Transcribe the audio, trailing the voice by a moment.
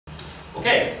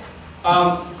Okay,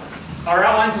 our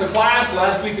outline for the class.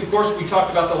 Last week, of course, we talked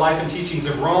about the life and teachings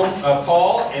of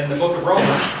Paul and the book of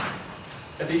Romans.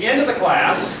 At the end of the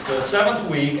class, the 7th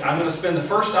week, I'm going to spend the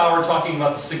first hour talking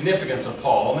about the significance of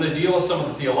Paul. I'm going to deal with some of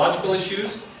the theological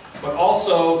issues, but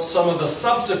also some of the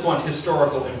subsequent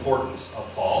historical importance of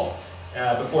Paul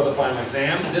before the final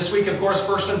exam. This week, of course,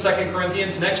 1st and 2nd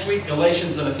Corinthians. Next week,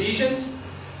 Galatians and Ephesians.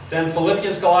 Then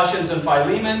Philippians, Colossians, and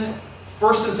Philemon.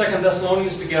 1st and 2nd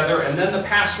Thessalonians together. And then the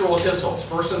pastoral epistles.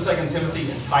 1st and 2nd Timothy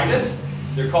and Titus.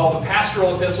 They're called the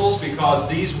pastoral epistles because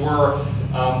these were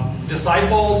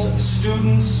disciples,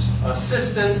 students,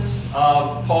 assistants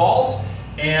of Paul's.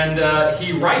 And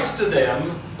he writes to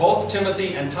them. Both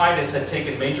Timothy and Titus had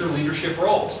taken major leadership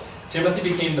roles. Timothy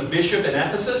became the bishop in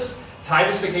Ephesus.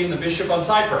 Titus became the bishop on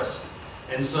Cyprus.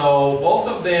 And so both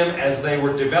of them, as they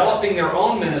were developing their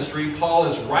own ministry, Paul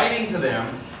is writing to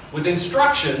them with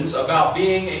instructions about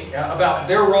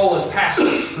their role as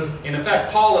pastors. In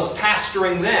effect, Paul is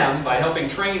pastoring them by helping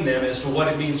train them as to what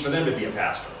it means for them to be a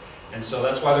pastor. And so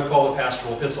that's why they're called the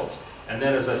pastoral epistles. And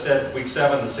then, as I said, week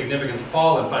 7, the significance of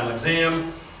Paul and final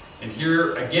exam. And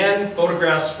here, again,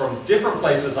 photographs from different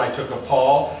places I took of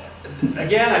Paul.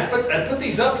 Again, I put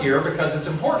these up here because it's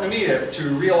important to me to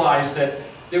realize that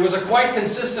there was a quite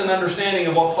consistent understanding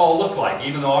of what Paul looked like,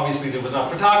 even though obviously there was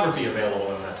not photography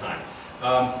available in that time.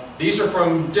 These are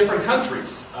from different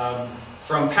countries.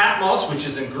 From Patmos, which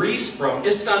is in Greece, from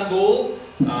Istanbul,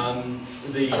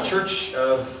 the church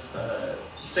of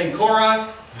St.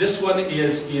 Cora. This one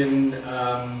is in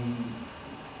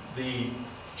the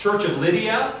church of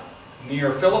Lydia,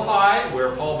 near Philippi,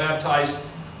 where Paul baptized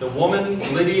the woman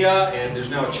Lydia, and there's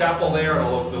now a chapel there,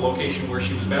 the location where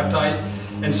she was baptized.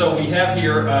 And so we have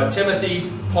here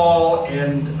Timothy, Paul,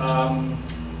 and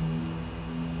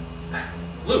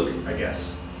Luke, I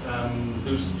guess,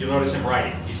 who's, you notice him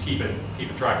writing. He's keeping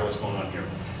track of what's going on here.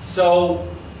 So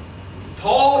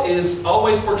Paul is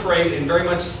always portrayed in very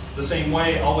much the same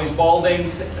way, always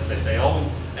balding, as I say, always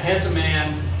a handsome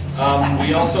man.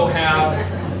 We also have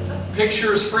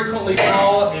pictures frequently.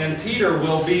 Paul and Peter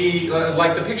will be,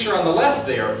 like the picture on the left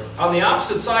there, on the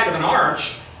opposite side of an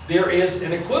arch, there is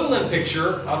an equivalent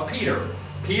picture of Peter.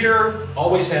 Peter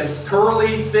always has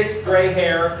curly, thick, gray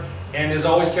hair and is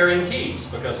always carrying keys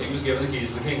because he was given the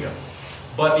keys of the kingdom.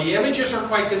 But the images are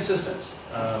quite consistent.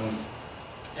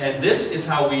 And this is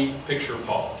how we picture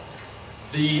Paul.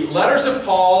 The letters of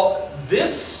Paul,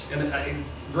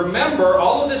 remember,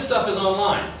 all of this stuff is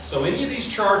online. So any of these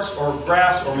charts or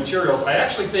graphs or materials, I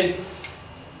actually think,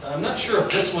 I'm not sure if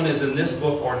this one is in this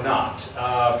book or not.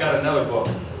 I've got another book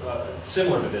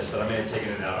similar to this that I may have taken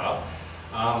it out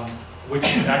of, which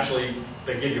actually,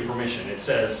 they give you permission. It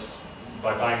says,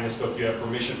 by buying this book, you have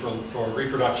permission for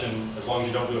reproduction as long as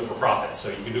you don't do it for profit. So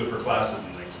you can do it for classes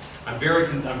and things. I'm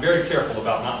very careful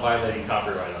about not violating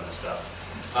copyright on this stuff.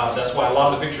 That's why a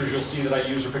lot of the pictures you'll see that I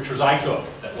use are pictures I took.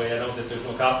 That way I know that there's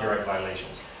no copyright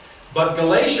violations. But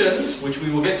Galatians, which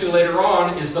we will get to later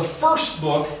on, is the first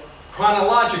book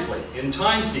chronologically, in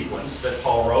time sequence, that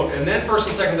Paul wrote, and then 1st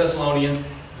and 2nd Thessalonians,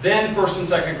 then 1st and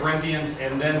 2nd Corinthians,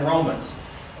 and then Romans.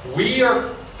 We are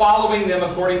following them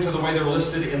according to the way they're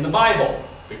listed in the Bible,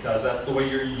 because that's the way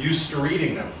you're used to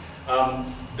reading them.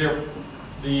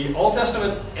 The Old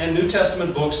Testament and New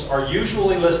Testament books are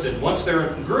usually listed, once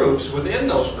they're in groups, within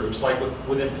those groups, like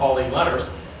within Pauline letters,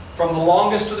 from the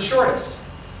longest to the shortest.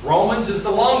 Romans is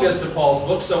the longest of Paul's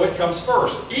books, so it comes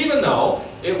first, even though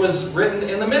it was written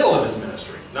in the middle of his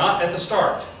ministry, not at the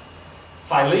start.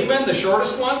 Philemon, the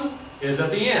shortest one, is at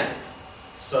the end.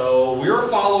 So we're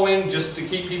following, just to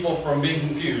keep people from being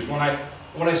confused. When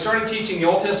I started teaching the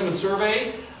Old Testament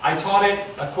survey, I taught it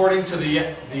according to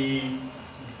the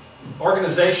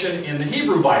organization in the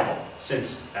Hebrew Bible,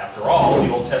 since, after all,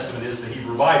 the Old Testament is the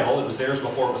Hebrew Bible. It was theirs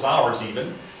before it was ours,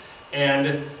 even.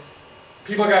 And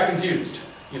people got confused.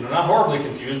 Not horribly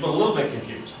confused, but a little bit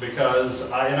confused,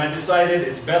 because I decided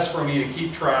it's best for me to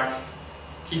keep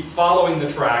following the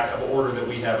track of order that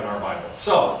we have in our Bible.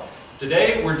 So,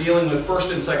 today we're dealing with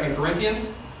 1st and 2nd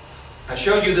Corinthians. I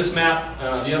showed you this map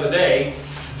the other day.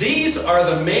 These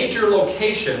are the major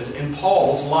locations in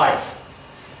Paul's life.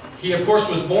 He, of course,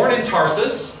 was born in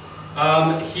Tarsus.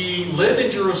 He lived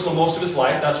in Jerusalem most of his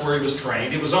life. That's where he was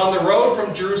trained. It was on the road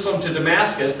from Jerusalem to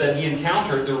Damascus that he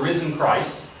encountered the risen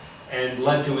Christ and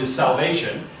led to his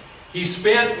salvation. He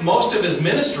spent most of his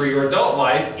ministry or adult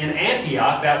life in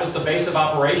Antioch. That was the base of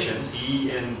operations.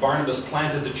 He and Barnabas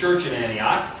planted the church in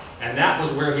Antioch, and that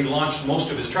was where he launched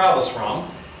most of his travels from.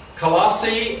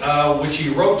 Colossae, which he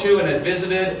wrote to and had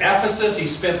visited. Ephesus, he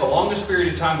spent the longest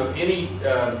period of time of any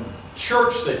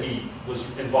church that he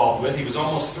was involved with. He was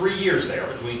almost 3 years there,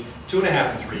 between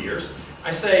 2.5 and 3 years.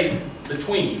 I say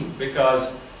between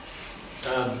because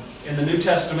in the New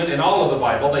Testament, in all of the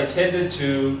Bible, they tended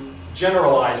to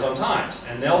generalize on times.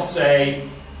 And they'll say,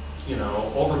 you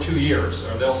know, over 2 years,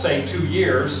 or they'll say 2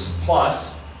 years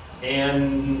plus,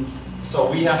 and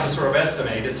so we have to sort of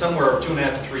estimate it's somewhere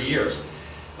 2.5 to 3 years.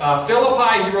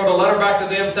 Philippi, he wrote a letter back to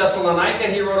them. Thessalonica,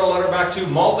 he wrote a letter back to.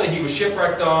 Malta, he was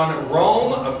shipwrecked on.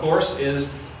 Rome, of course,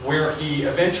 is where he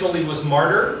eventually was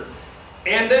martyred.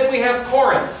 And then we have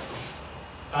Corinth.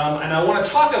 And I want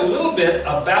to talk a little bit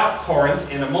about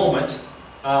Corinth in a moment,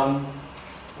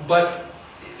 but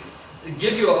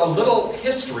give you a little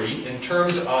history in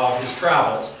terms of his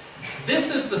travels.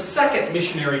 This is the second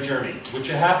missionary journey, which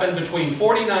happened between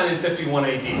 49 and 51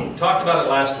 AD. We talked about it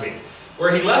last week.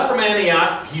 Where he left from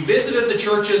Antioch, he visited the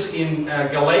churches in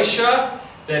Galatia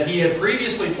that he had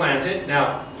previously planted.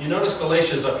 Now, you notice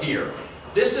Galatia is up here.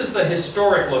 This is the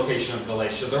historic location of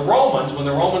Galatia. The Romans, when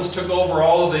the Romans took over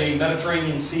all of the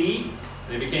Mediterranean Sea,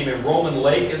 they became a Roman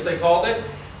lake, as they called it.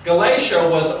 Galatia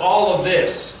was all of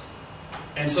this.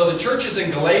 And so the churches in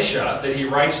Galatia that he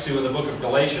writes to in the book of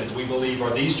Galatians, we believe,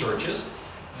 are these churches.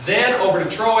 Then over to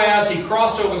Troas, he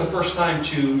crossed over the first time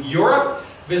to Europe,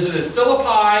 visited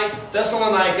Philippi,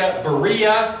 Thessalonica,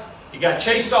 Berea. He got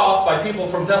chased off by people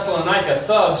from Thessalonica,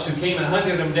 thugs who came and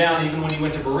hunted him down even when he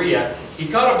went to Berea. He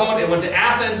caught a boat and went to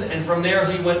Athens, and from there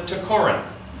he went to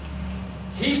Corinth.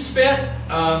 He spent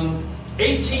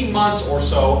 18 months or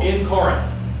so in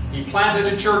Corinth. He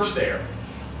planted a church there.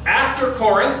 After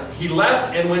Corinth, he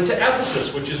left and went to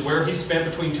Ephesus, which is where he spent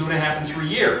between 2.5 and 3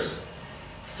 years.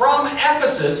 From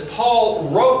Ephesus, Paul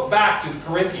wrote back to the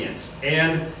Corinthians,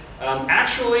 and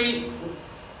actually,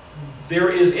 there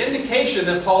is indication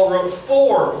that Paul wrote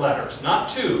 4 letters, not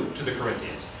 2, to the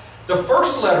Corinthians. The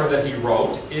first letter that he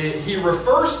wrote, he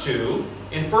refers to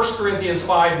in 1 Corinthians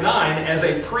 5:9 as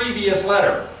a previous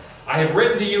letter. I have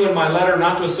written to you in my letter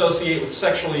not to associate with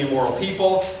sexually immoral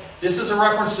people. This is a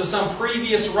reference to some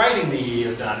previous writing that he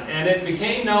has done, and it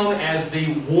became known as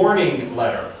the warning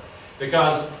letter.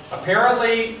 Because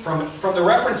apparently, from the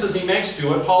references he makes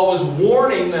to it, Paul was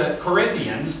warning the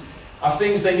Corinthians of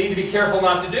things they need to be careful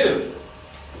not to do.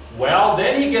 Well,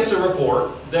 then he gets a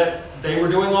report that they were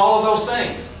doing all of those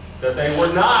things, that they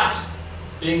were not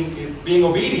being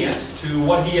obedient to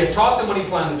what he had taught them when he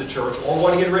planted the church or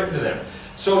what he had written to them.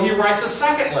 So he writes a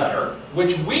second letter,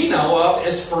 which we know of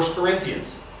as 1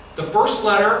 Corinthians. The first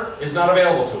letter is not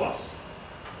available to us.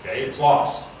 Okay, it's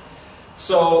lost.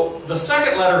 So the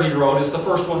second letter he wrote is the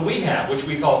first one we have, which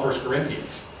we call 1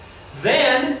 Corinthians.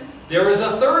 Then there is a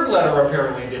third letter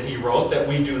apparently that he wrote that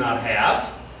we do not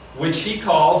have, which he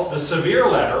calls the severe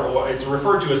letter, or it's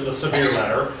referred to as the severe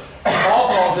letter. Paul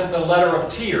calls it the letter of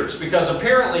tears, because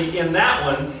apparently in that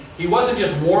one, he wasn't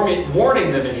just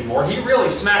warning them anymore, he really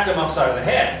smacked them upside the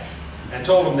head and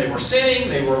told them they were sinning,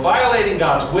 they were violating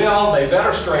God's will, they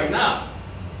better straighten up.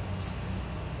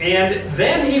 And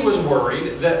then he was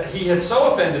worried that he had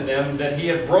so offended them that he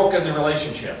had broken the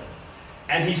relationship.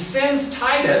 And he sends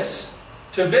Titus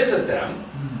to visit them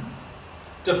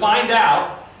to find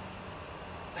out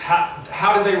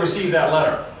how did they receive that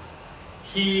letter.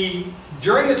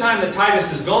 During the time that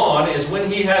Titus is gone is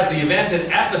when he has the event in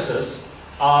Ephesus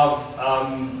of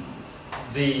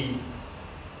the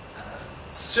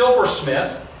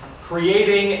silversmith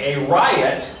creating a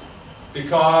riot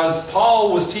because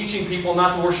Paul was teaching people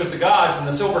not to worship the gods, and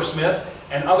the silversmith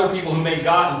and other people who made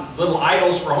little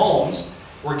idols for homes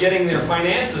were getting their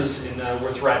finances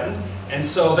were threatened, and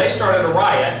so they started a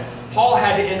riot. Paul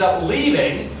had to end up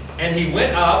leaving, and he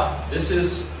went up.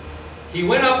 He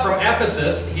went up from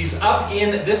Ephesus. He's up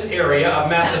in this area of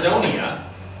Macedonia.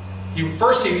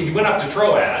 First he went up to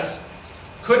Troas,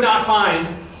 could not find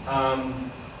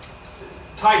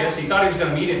Titus. He thought he was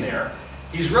going to meet him there.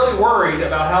 He's really worried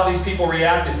about how these people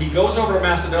reacted. He goes over to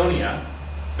Macedonia.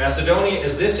 Macedonia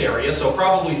is this area, so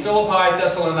probably Philippi,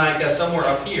 Thessalonica, somewhere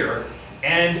up here,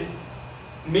 and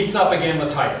meets up again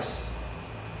with Titus.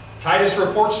 Titus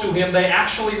reports to him they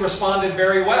actually responded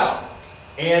very well.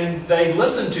 And they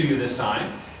listened to you this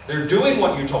time. They're doing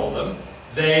what you told them.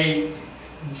 They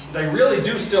really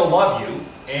do still love you.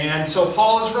 And so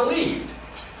Paul is relieved.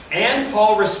 And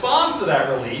Paul responds to that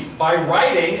relief by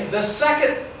writing the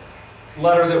second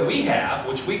letter that we have,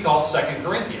 which we call 2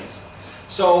 Corinthians.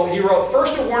 So he wrote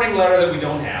first a warning letter that we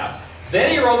don't have.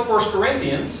 Then he wrote 1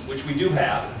 Corinthians, which we do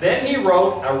have. Then he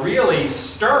wrote a really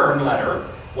stern letter,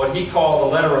 what he called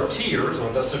the letter of tears,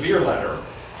 or the severe letter.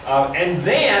 And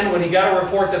then, when he got a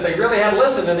report that they really had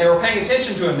listened and they were paying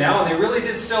attention to him now, and they really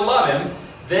did still love him,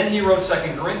 then he wrote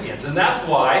 2 Corinthians. And that's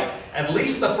why at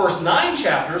least the first 9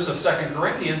 chapters of 2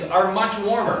 Corinthians are much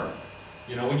warmer.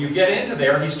 You know, when you get into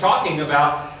there, he's talking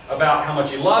about about how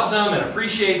much he loves them and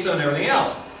appreciates them and everything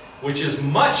else, which is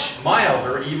much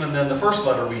milder even than the first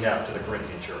letter we have to the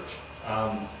Corinthian church.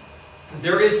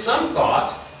 There is some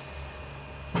thought,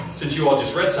 since you all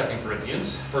just read 2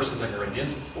 Corinthians, 1st and 2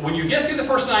 Corinthians, when you get through the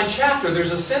first 9 chapters,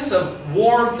 there's a sense of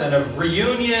warmth and of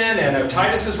reunion, and of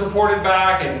Titus has reported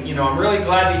back, and I'm really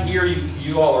glad to hear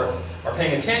you all are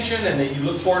paying attention, and that you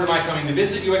look forward to my coming to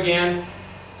visit you again.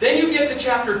 Then you get to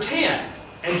chapter 10,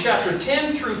 and chapter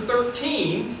 10 through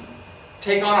 13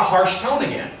 take on a harsh tone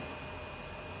again.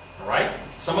 Alright?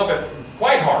 Some of it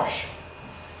quite harsh.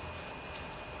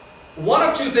 One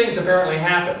of two things apparently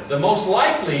happened. The most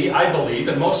likely, I believe,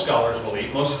 and most scholars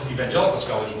believe, most evangelical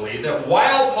scholars believe, that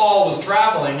while Paul was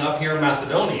traveling up here in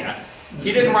Macedonia,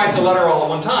 he didn't write the letter all at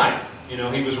one time.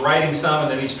 He was writing some,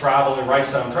 and then he's traveling, writes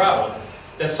some, travel.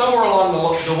 That somewhere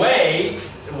along the way,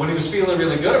 when he was feeling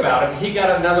really good about it, he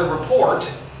got another report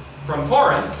from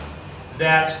Corinth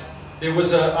that there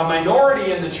was a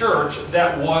minority in the church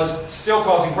that was still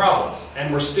causing problems,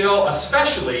 and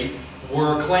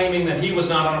were claiming that he was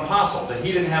not an apostle, that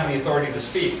he didn't have any authority to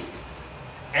speak.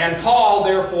 And Paul,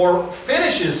 therefore,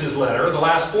 finishes his letter, the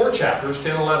last 4 chapters,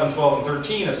 10, 11, 12, and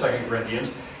 13 of 2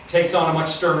 Corinthians, takes on a much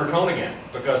sterner tone again,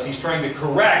 because he's trying to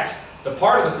correct the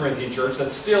part of the Corinthian church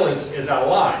that still is out of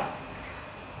line.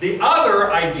 The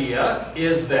other idea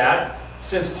is that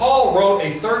since Paul wrote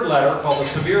a 3rd letter called the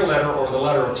Severe Letter, or the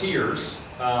Letter of Tears,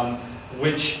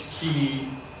 which he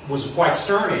was quite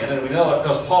stern in, and we know that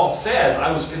because Paul says,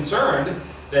 I was concerned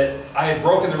that I had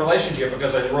broken the relationship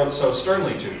because I wrote so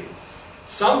sternly to you.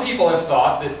 Some people have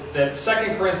thought that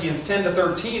 2 Corinthians 10 to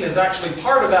 13 is actually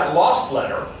part of that lost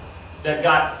letter that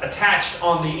got attached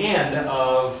on the end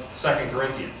of 2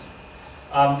 Corinthians.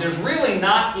 There's really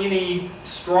not any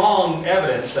strong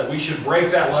evidence that we should break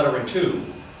that letter in 2,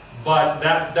 but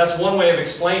that's one way of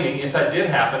explaining, if that did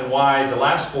happen, why the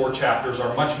last 4 chapters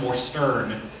are much more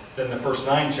stern than the first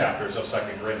 9 chapters of 2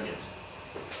 Corinthians.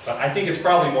 But I think it's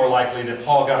probably more likely that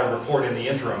Paul got a report in the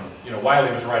interim, while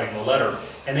he was writing the letter,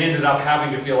 and ended up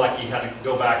having to feel like he had to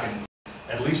go back and,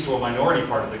 at least to a minority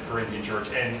part of the Corinthian church,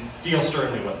 and deal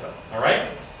sternly with them. All right?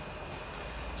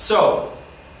 So,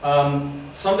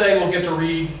 someday we'll get to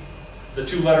read the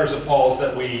 2 letters of Paul's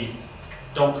that we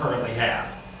don't currently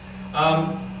have.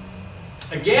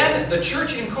 Again, the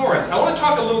church in Corinth. I want to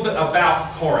talk a little bit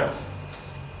about Corinth.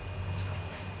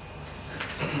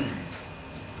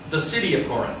 The city of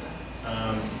Corinth.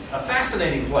 A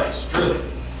fascinating place, truly.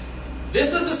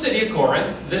 This is the city of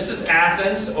Corinth. This is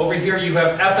Athens. Over here you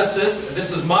have Ephesus.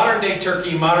 This is modern-day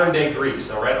Turkey, modern-day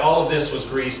Greece. All right, all of this was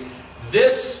Greece.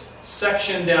 This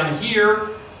section down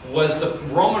here was the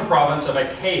Roman province of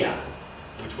Achaia,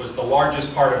 which was the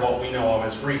largest part of what we know of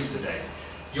as Greece today.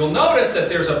 You'll notice that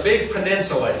there's a big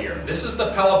peninsula here. This is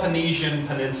the Peloponnesian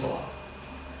Peninsula.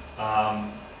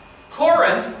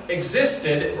 Corinth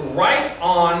existed right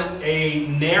on a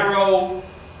narrow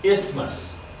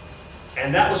isthmus,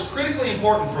 and that was critically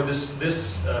important for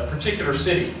this particular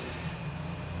city.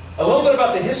 A little bit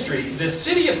about the history. The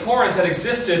city of Corinth had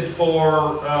existed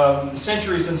for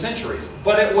centuries and centuries,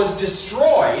 but it was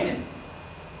destroyed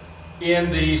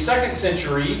in the 2nd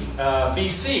century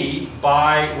BC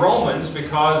by Romans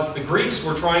because the Greeks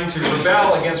were trying to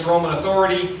rebel against Roman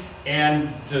authority, and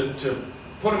to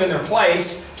put them in their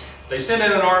place, they sent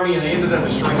in an army and they ended up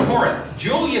destroying Corinth.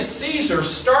 Julius Caesar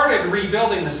started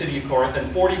rebuilding the city of Corinth in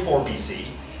 44 BC,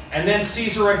 and then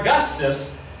Caesar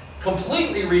Augustus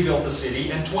completely rebuilt the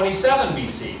city in 27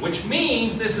 BC, which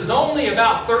means this is only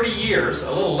about 30 years,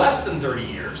 a little less than 30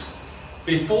 years,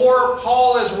 before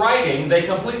Paul is writing, they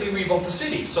completely rebuilt the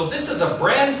city. So this is a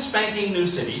brand spanking new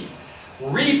city,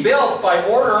 rebuilt by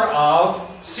order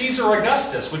of Caesar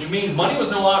Augustus, which means money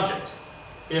was no object.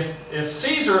 If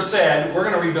Caesar said, we're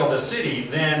going to rebuild the city,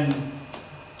 then,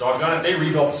 doggone it, they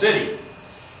rebuilt the city.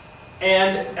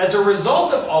 And as a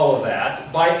result of all of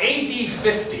that, by AD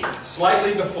 50,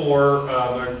 slightly before,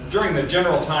 during the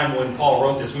general time when Paul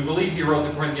wrote this, we believe he wrote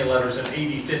the Corinthian letters in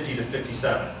AD 50 to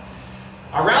 57.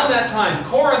 Around that time,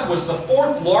 Corinth was the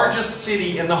 4th largest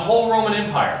city in the whole Roman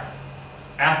Empire,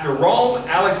 after Rome,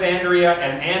 Alexandria,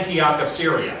 and Antioch of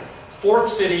Syria. 4th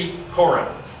city, Corinth.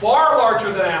 Far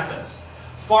larger than Athens.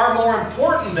 Far more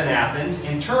important than Athens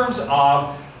in terms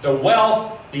of the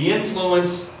wealth, the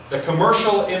influence, the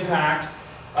commercial impact.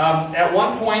 At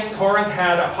one point, Corinth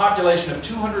had a population of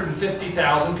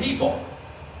 250,000 people.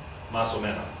 Más o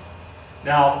menos.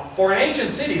 Now, for an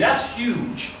ancient city, that's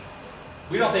huge.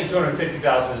 We don't think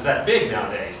 250,000 is that big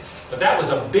nowadays, but that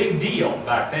was a big deal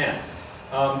back then.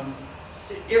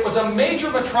 It was a major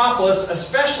metropolis,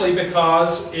 especially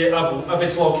because of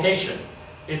its location.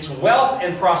 Its wealth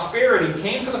and prosperity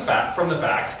came from the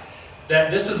fact that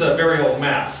this is a very old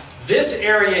map. This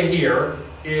area here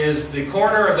is the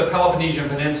corner of the Peloponnesian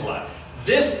Peninsula.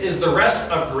 This is the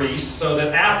rest of Greece, so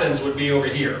that Athens would be over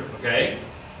here, okay?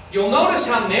 You'll notice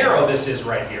how narrow this is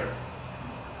right here.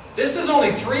 This is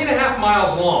only 3.5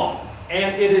 miles long,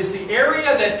 and it is the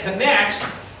area that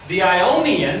connects the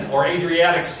Ionian or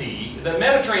Adriatic Sea, the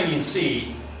Mediterranean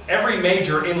Sea. Every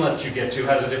major inlet you get to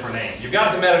has a different name. You've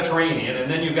got the Mediterranean, and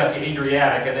then you've got the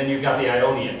Adriatic, and then you've got the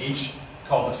Ionian, each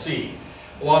called the sea.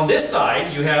 Well, on this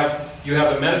side, you have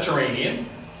the Mediterranean,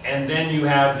 and then you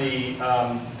have the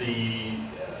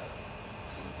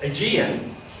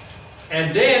Aegean,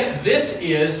 and then this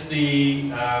is the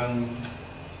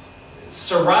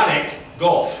Saronic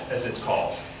Gulf, as it's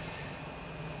called.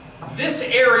 This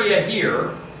area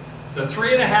here, the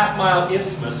 3.5-mile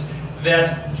isthmus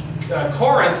that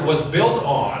Corinth was built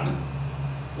on,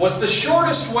 was the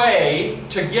shortest way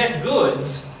to get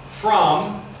goods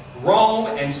from Rome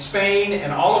and Spain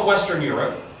and all of Western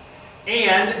Europe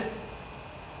and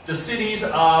the cities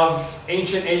of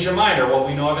ancient Asia Minor, what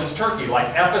we know of as Turkey, like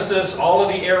Ephesus, all of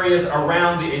the areas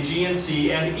around the Aegean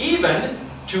Sea, and even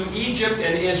to Egypt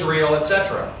and Israel,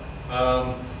 etc.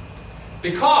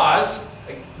 Because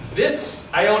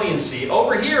this Ionian Sea,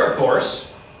 over here, of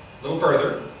course, a little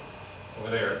further, over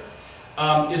there,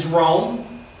 is Rome,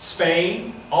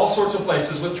 Spain, all sorts of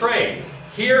places with trade.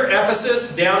 Here,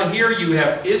 Ephesus, down here you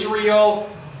have Israel,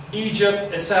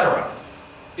 Egypt, etc.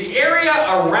 The area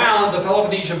around the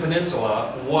Peloponnesian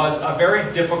Peninsula was a very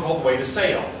difficult way to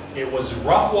sail. It was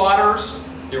rough waters,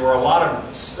 there were a lot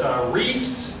of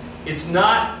reefs. It's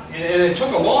not, and it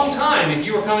took a long time if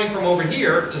you were coming from over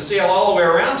here to sail all the way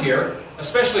around here,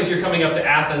 especially if you're coming up to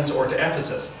Athens or to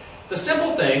Ephesus. The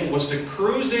simple thing was to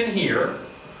cruise in here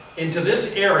into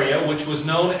this area, which was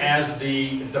known as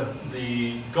the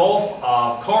Gulf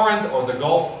of Corinth or the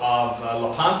Gulf of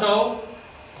Lepanto,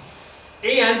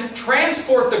 and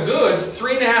transport the goods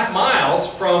 3.5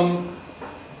 miles from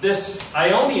this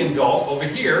Ionian Gulf over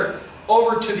here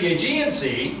over to the Aegean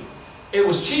Sea. It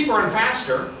was cheaper and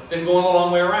faster than going a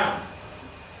long way around.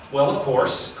 Well, of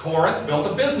course, Corinth built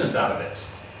a business out of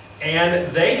this.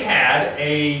 And they had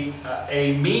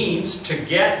a means to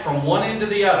get from one end to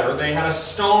the other. They had a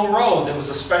stone road that was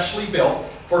especially built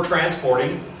for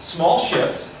transporting small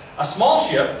ships. A small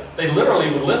ship, they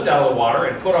literally would lift out of the water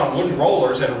and put on wooden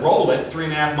rollers and roll it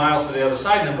 3.5 miles to the other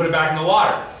side and then put it back in the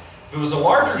water. If it was a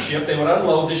larger ship, they would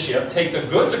unload the ship, take the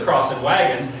goods across in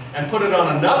wagons, and put it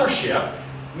on another ship.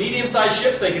 Medium-sized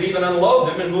ships, they could even unload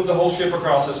them and move the whole ship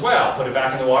across as well, put it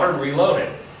back in the water and reload it.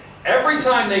 Every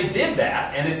time they did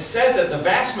that, and it's said that the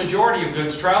vast majority of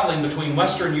goods traveling between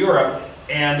Western Europe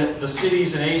and the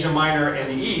cities in Asia Minor and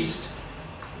the East,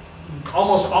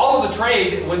 almost all of the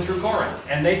trade went through Corinth,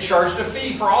 and they charged a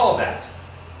fee for all of that.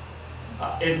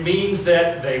 It means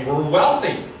that they were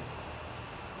wealthy.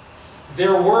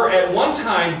 There were at one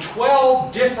time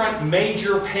 12 different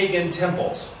major pagan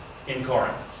temples in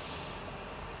Corinth.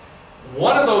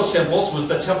 One of those temples was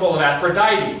the Temple of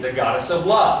Aphrodite, the goddess of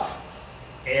love.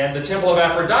 And the Temple of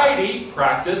Aphrodite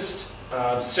practiced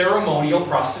ceremonial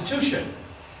prostitution.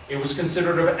 It was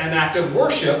considered an act of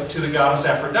worship to the goddess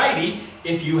Aphrodite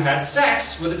if you had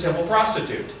sex with a temple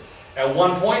prostitute. At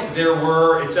one point there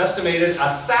were, it's estimated,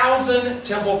 1,000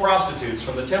 temple prostitutes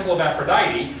from the Temple of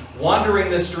Aphrodite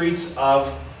wandering the streets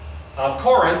of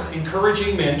Corinth,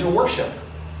 encouraging men to worship,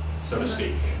 so to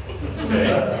speak.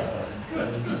 Okay?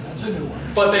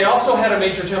 But they also had a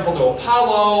major temple to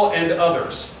Apollo and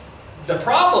others. The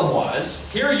problem was,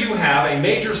 here you have a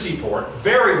major seaport,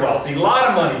 very wealthy, a lot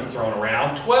of money thrown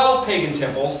around, 12 pagan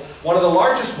temples, one of the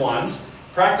largest ones,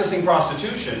 practicing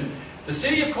prostitution. The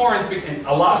city of Corinth,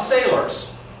 a lot of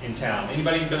sailors in town.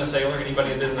 Anybody been a sailor?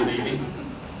 Anybody been in the Navy?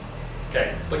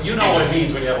 Okay, but you know what it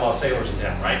means when you have a lot of sailors in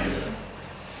town, right?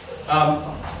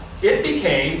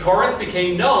 Corinth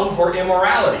became known for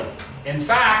immorality. In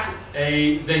fact,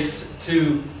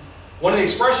 one of the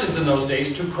expressions in those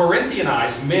days, to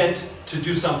Corinthianize, meant to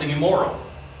do something immoral.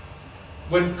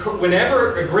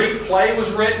 Whenever a Greek play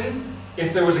was written,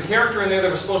 if there was a character in there that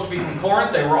was supposed to be from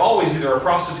Corinth, they were always either a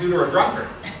prostitute or a drunkard,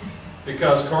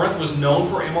 because Corinth was known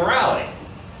for immorality,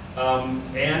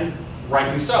 and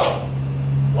rightly so.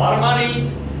 A lot of money,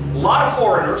 a lot of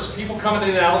foreigners, people coming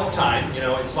in and out all the time. You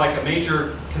know, it's like a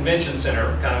major convention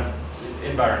center kind of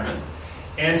environment.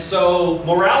 And so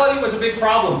morality was a big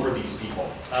problem for these people.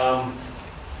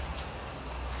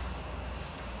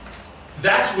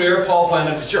 That's where Paul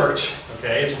planted a church.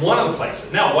 Okay, it's one of the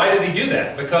places. Now, why did he do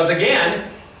that? Because again,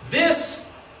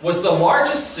 this was the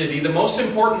largest city, the most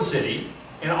important city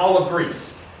in all of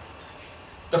Greece.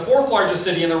 The fourth largest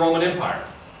city in the Roman Empire.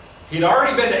 He'd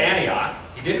already been to Antioch.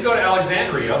 He didn't go to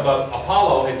Alexandria, but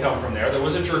Apollo had come from there. There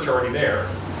was a church already there.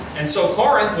 And so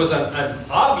Corinth was an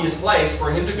obvious place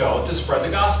for him to go to spread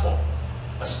the gospel,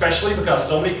 especially because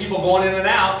so many people going in and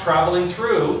out, traveling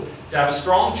through. To have a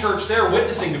strong church there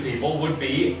witnessing to people would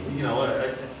be,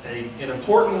 an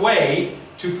important way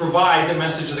to provide the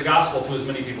message of the gospel to as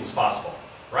many people as possible.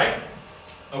 Right?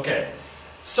 Okay.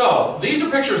 So, these are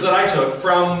pictures that I took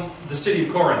from the city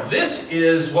of Corinth. This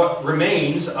is what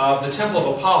remains of the Temple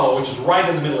of Apollo, which is right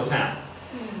in the middle of town.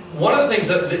 One of the things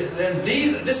that,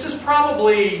 this is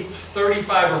probably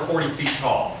 35 or 40 feet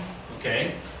tall.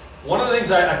 Okay? One of the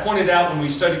things I pointed out when we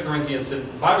studied Corinthians in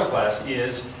Bible class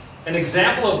is an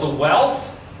example of the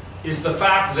wealth is the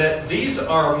fact that these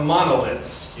are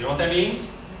monoliths. You know what that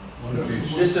means? One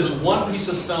piece. This is one piece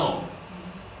of stone.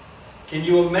 Can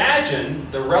you imagine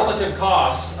the relative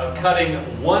cost of cutting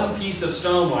one piece of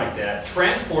stone like that,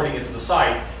 transporting it to the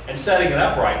site, and setting it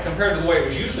upright compared to the way it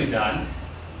was usually done?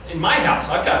 In my house,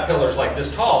 I've got pillars like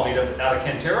this tall made out of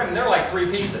Kentera, and they're like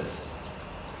 3 pieces.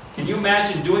 Can you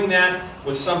imagine doing that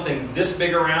with something this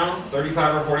big around,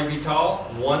 35 or 40 feet tall,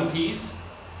 one piece?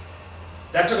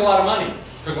 That took a lot of money,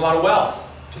 took a lot of wealth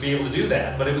to be able to do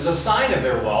that. But it was a sign of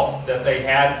their wealth that they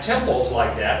had temples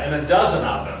like that, and a dozen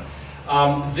of them.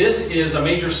 This is a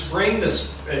major spring.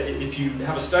 If you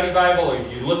have a study Bible, or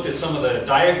if you looked at some of the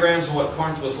diagrams of what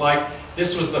Corinth was like,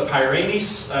 this was the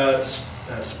Pyrenees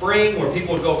spring where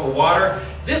people would go for water.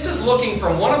 This is looking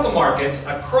from one of the markets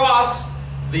across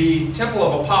the Temple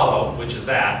of Apollo, which is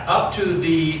that, up to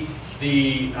the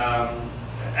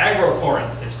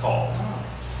Agro-Corinth, it's called.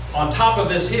 On top of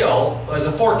this hill is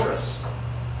a fortress.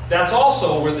 That's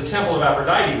also where the Temple of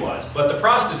Aphrodite was, but the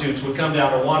prostitutes would come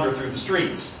down to wander through the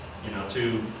streets,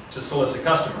 to solicit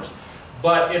customers.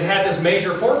 But it had this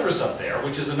major fortress up there,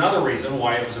 which is another reason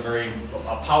why it was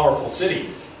a powerful city,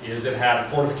 is it had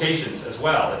fortifications as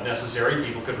well. If necessary,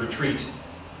 people could retreat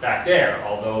back there,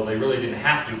 although they really didn't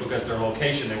have to because their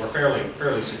location, they were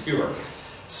fairly secure.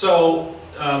 So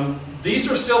these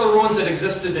are still the ruins that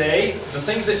exist today. The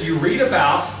things that you read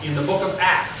about in the book of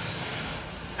Acts.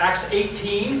 Acts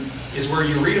 18 is where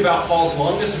you read about Paul's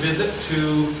longest visit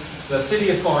to the city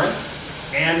of Corinth.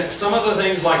 And some of the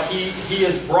things like he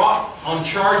is brought on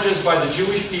charges by the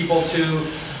Jewish people to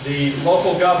the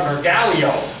local governor,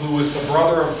 Gallio, who was the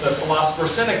brother of the philosopher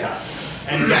Seneca.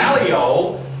 And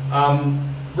Gallio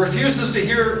refuses to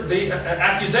hear the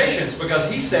accusations because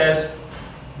he says,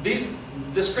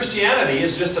 this Christianity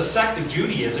is just a sect of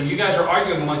Judaism. You guys are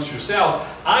arguing amongst yourselves.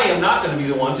 I am not going to be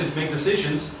the one to make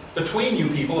decisions between you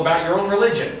people about your own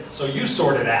religion. So you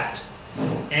sort it out.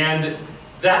 And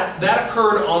that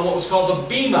occurred on what was called the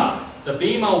Bema. The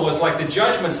Bema was like the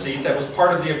judgment seat that was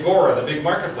part of the Agora, the big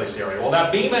marketplace area. Well,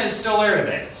 that Bema is still there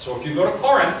today. So if you go to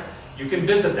Corinth, you can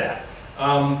visit that.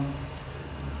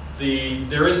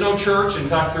 There is no church, in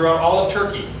fact, throughout all of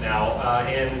Turkey now.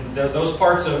 And those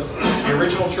parts of the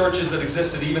original churches that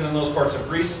existed even in those parts of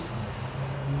Greece,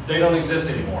 they don't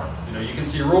exist anymore. You can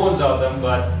see ruins of them,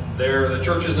 but the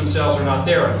churches themselves are not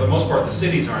there. And for the most part, the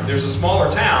cities aren't. There's a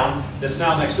smaller town that's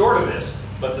now next door to this,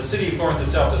 but the city of Corinth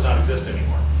itself does not exist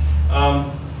anymore.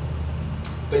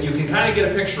 But you can kind of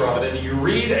get a picture of it, and you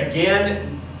read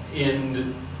again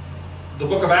in the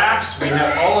book of Acts, we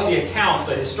have all of the accounts,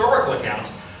 the historical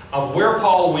accounts, of where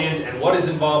Paul went and what his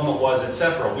involvement was,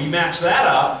 etc. We match that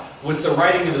up with the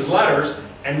writing of his letters,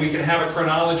 and we can have a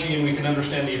chronology and we can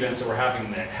understand the events that were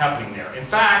happening there. In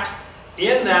fact,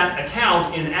 in that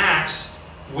account in Acts,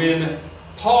 when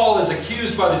Paul is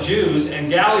accused by the Jews and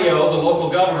Gallio, the local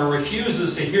governor,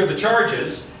 refuses to hear the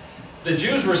charges, the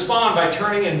Jews respond by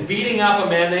turning and beating up a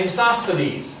man named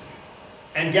Sosthenes.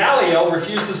 And Gallio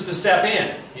refuses to step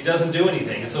in. He doesn't do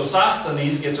anything. And so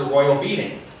Sosthenes gets a royal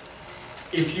beating.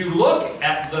 If you look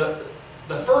at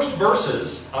the first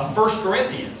verses of 1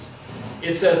 Corinthians,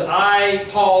 it says, I,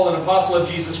 Paul, an apostle of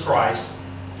Jesus Christ,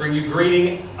 bring you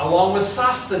greeting along with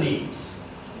Sosthenes.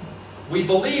 We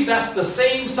believe that's the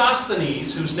same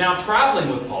Sosthenes who's now traveling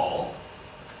with Paul,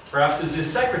 perhaps as his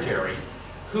secretary,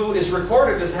 who is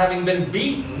recorded as having been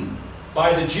beaten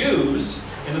by the Jews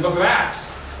in the book of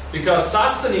Acts. Because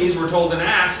Sosthenes, we're told in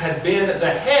Acts, had been the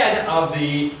head of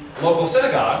the local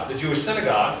synagogue, the Jewish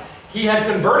synagogue. He had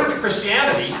converted to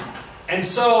Christianity, and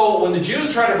so when the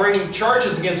Jews try to bring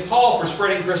charges against Paul for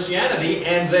spreading Christianity,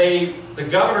 and the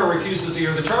governor refuses to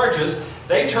hear the charges,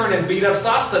 they turn and beat up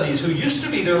Sosthenes, who used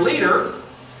to be their leader,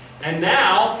 and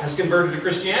now has converted to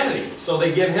Christianity. So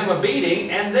they give him a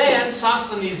beating, and then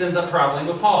Sosthenes ends up traveling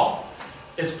with Paul.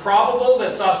 It's probable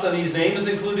that Sosthenes' name is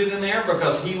included in there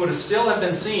because he would still have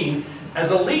been seen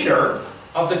as a leader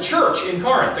of the church in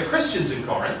Corinth, the Christians in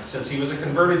Corinth, since he was a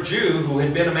converted Jew who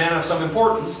had been a man of some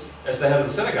importance. as the head of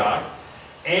the synagogue.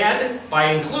 And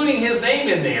by including his name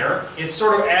in there, it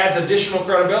sort of adds additional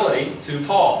credibility to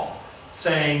Paul,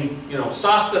 saying, you know,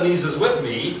 Sosthenes is with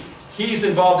me. He's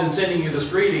involved in sending you this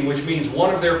greeting, which means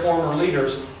one of their former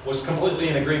leaders was completely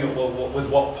in agreement with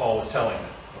what Paul was telling them.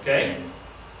 Okay?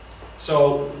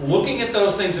 So, looking at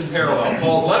those things in parallel,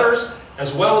 Paul's letters,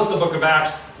 as well as the book of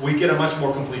Acts, we get a much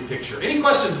more complete picture. Any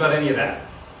questions about any of that?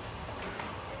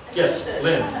 Yes,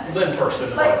 Lynn. Lynn first.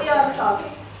 Slightly off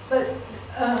topic, but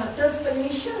does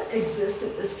Phoenicia exist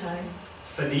at this time?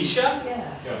 Phoenicia?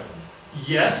 Yeah.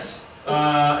 Yes.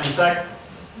 In fact,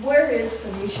 where is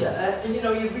Phoenicia? You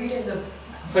know, you read in the...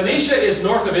 Phoenicia is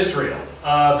north of Israel.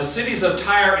 The cities of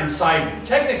Tyre and Sidon.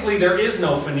 Technically, there is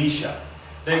no Phoenicia.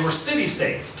 They were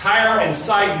city-states. Tyre and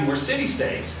Sidon were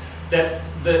city-states that,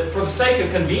 for the sake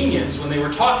of convenience, when they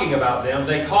were talking about them,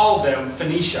 they called them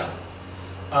Phoenicia.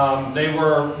 They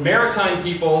were maritime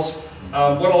peoples.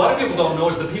 What a lot of people don't know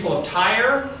is the people of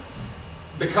Tyre,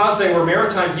 because they were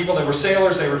maritime people, they were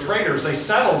sailors, they were traders, they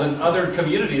settled in other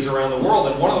communities around the world,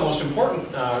 and one of the most important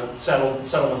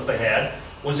settlements they had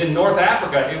was in North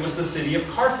Africa. It was the city of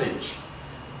Carthage.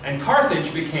 And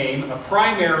Carthage became a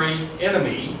primary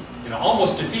enemy, you know,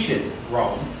 almost defeated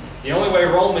Rome. The only way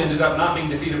Rome ended up not being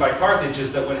defeated by Carthage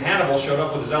is that when Hannibal showed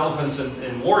up with his elephants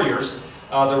and warriors,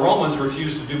 the Romans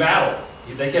refused to do battle.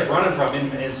 They kept running from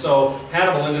him, and so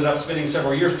Hannibal ended up spending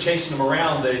several years chasing them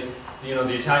around the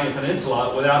Italian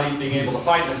peninsula without even being able to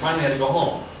fight, and finally had to go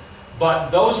home. But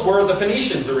those were the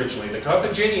Phoenicians originally. The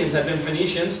Carthaginians had been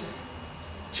Phoenicians,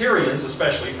 Tyrians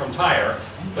especially, from Tyre,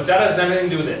 but that doesn't have anything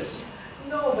to do with this.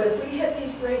 No, but we had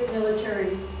these great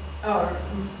military,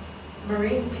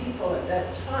 marine people at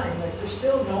that time. Like, they're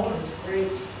still known as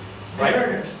great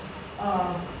mariners.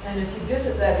 And if you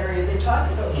visit that area, they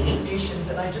talk about the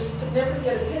Phoenicians, and I just could never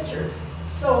get a picture.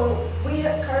 So we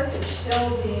have Carthage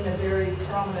still being a very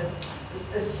prominent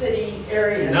city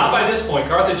area. Not by this point.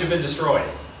 Carthage had been destroyed.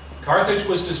 Carthage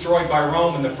was destroyed by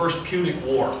Rome in the First Punic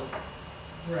War.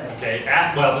 Right. Okay.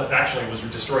 Well, actually, it was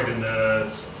destroyed in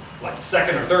the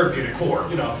Second or Third Punic War.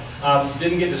 You know,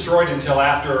 didn't get destroyed until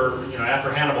after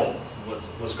Hannibal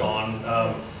was gone.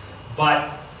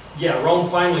 But yeah, Rome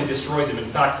finally destroyed them. In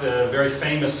fact, very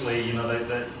famously, you know,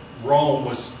 that Rome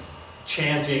was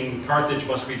chanting, "Carthage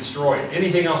must be destroyed."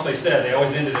 Anything else they said, they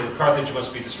always ended it with "Carthage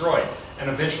must be destroyed." And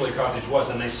eventually Carthage was,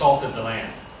 and they salted the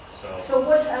land. So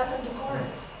what happened to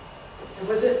Corinth?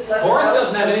 Was it Corinth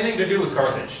doesn't have anything to do with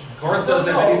Carthage. Corinth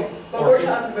doesn't have any... But we're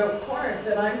talking about Corinth,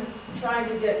 and I'm trying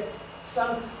to get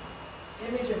some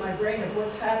image in my brain of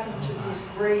what's happened to these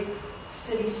great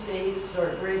city-states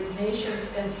or great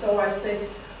nations, and so I say,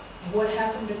 what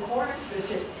happened to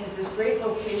Corinth? It had this great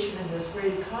location and this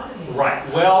great economy. Right.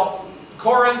 Well,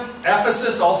 Corinth,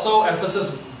 Ephesus also.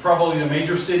 Ephesus, probably the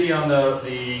major city on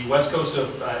the west coast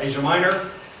of Asia Minor.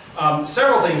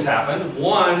 Several things happened.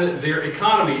 One, their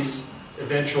economies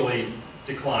eventually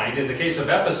declined. In the case of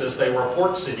Ephesus, they were a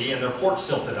port city, and their port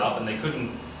silted up, and they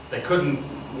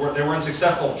were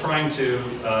unsuccessful trying to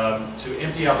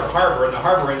empty out their harbor, and the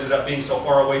harbor ended up being so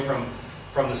far away from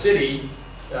the city,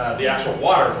 the actual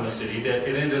water from the city, that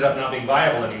it ended up not being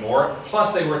viable anymore.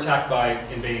 Plus, they were attacked by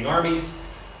invading armies.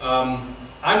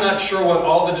 I'm not sure what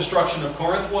all the destruction of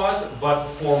Corinth was, but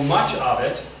for much of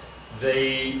it,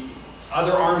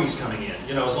 other armies coming in.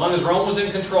 You know, as long as Rome was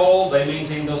in control, they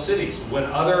maintained those cities. When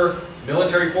other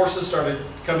military forces started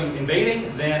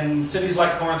invading, then cities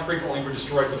like Corinth frequently were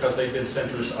destroyed because they'd been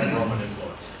centers of Roman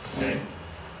influence. Okay?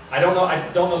 I don't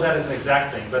know that as an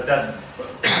exact thing, but that's,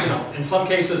 you know, in some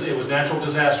cases it was natural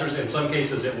disasters, in some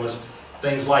cases it was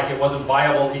things like it wasn't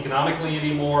viable economically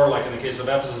anymore, like in the case of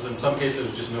Ephesus, in some cases it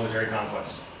was just military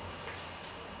conquest.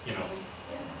 You know.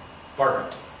 Barbara.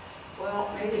 Well,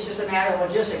 maybe it's just a matter of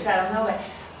logistics, I don't know,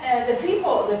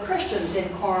 but the Christians in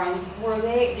Corinth, were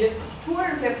they, just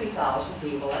 250,000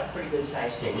 people, that's a pretty good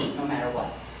sized city, no matter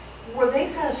what. Were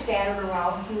they kind of scattered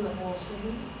around through the whole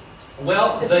city?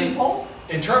 Well, people?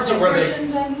 In terms of where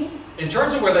Christians, I mean? In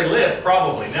terms of where they lived,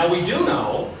 probably. Now, we do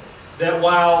know that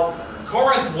while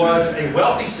Corinth was a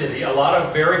wealthy city, a lot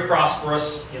of very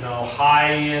prosperous, you know,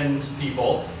 high-end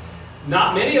people,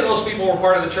 not many of those people were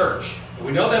part of the church.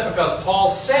 We know that because Paul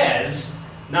says,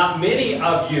 not many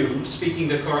of you, speaking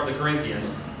to the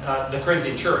Corinthians, the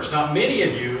Corinthian church, not many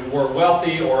of you were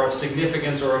wealthy or of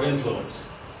significance or of influence.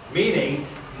 Meaning,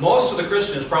 most of the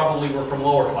Christians probably were from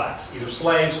lower class, either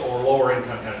slaves or lower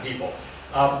income kind of people.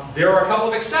 There are a couple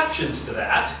of exceptions to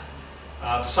that.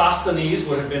 Sosthenes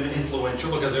would have been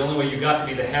influential because the only way you got to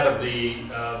be the head of the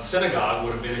synagogue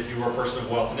would have been if you were a person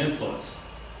of wealth and influence.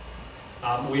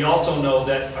 We also know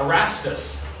that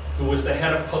Erastus, who was the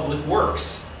head of public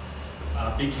works,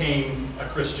 became a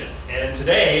Christian. And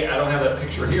today, I don't have that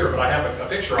picture here, but I have a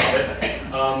picture of it.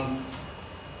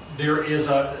 There is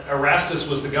Erastus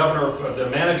was the governor, the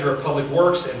manager of public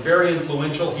works, and very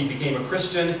influential. He became a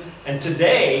Christian, and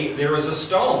today there is a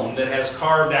stone that has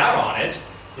carved out on it,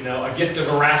 a gift of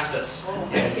Erastus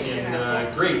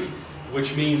in Greek,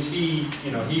 which means he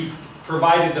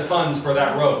provided the funds for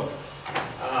that road.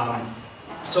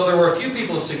 So there were a few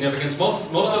people of significance.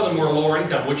 Most of them were lower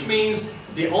income, which means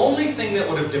the only thing that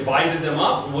would have divided them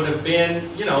up would have been,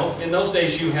 in those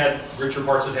days you had richer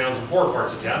parts of towns and poorer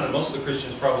parts of town, and most of the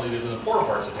Christians probably lived in the poorer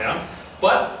parts of town.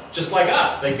 But just like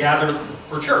us, they gathered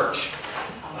for church.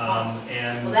 Well,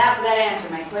 that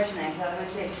answered my question. I was going to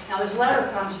say, now this letter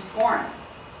comes to Corinth,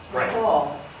 right?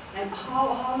 Paul. And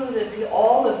how do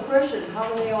all the Christians, how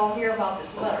do they all hear about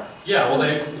this letter? Yeah, well,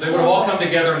 they would have all come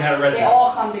together and had it read. They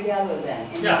all come together then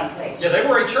in one place. Yeah, they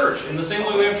were a church in the same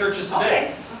way we have churches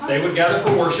today. Okay. They would gather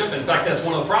for worship. In fact, that's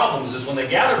one of the problems is when they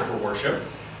gathered for worship,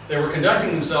 they were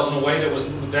conducting themselves in a way that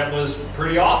was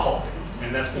pretty awful.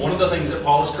 And that's one of the things that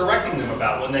Paul is correcting them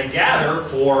about. When they gather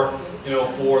for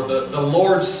the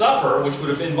Lord's Supper, which would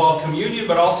have involved communion,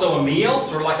 but also a meal,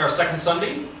 sort of like our second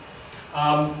Sunday,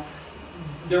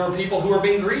 there were people who were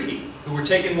being greedy, who were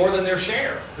taking more than their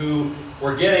share, who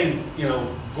were getting,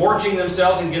 gorging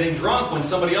themselves and getting drunk when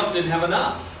somebody else didn't have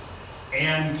enough.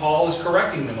 And Paul is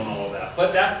correcting them on all of that.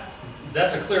 But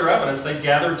that's a clear evidence they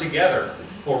gathered together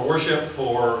for worship,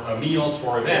 for meals,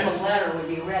 for events. And the letter would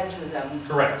be read to them.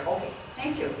 Correct. Okay,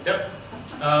 thank you. Yep.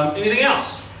 Anything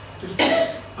else?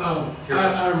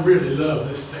 I really love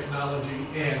this technology,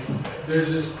 and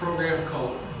there's this program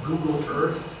called Google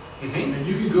Earth. Mm-hmm. And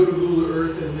you can go to Google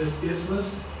Earth in this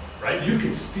isthmus. Right. You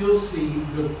can still see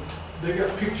they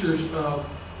got pictures of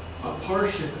a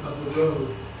portion of the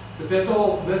road. But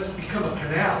that's become a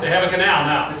canal. They have a canal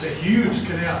now. It's a huge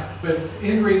canal. But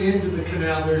entering into the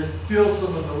canal, there's still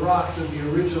some of the rocks of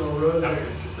the original road there.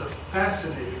 It's just a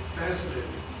fascinating.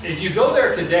 If you go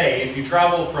there today, if you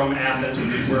travel from Athens,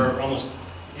 which is where almost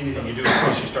anything you do, of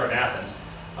course, you start in Athens.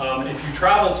 If you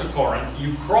travel to Corinth,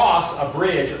 you cross a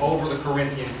bridge over the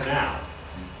Corinthian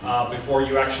Canal before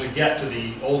you actually get to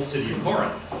the old city of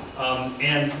Corinth.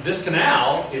 And this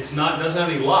canal, doesn't have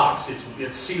any locks.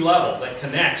 It's sea level that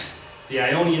connects the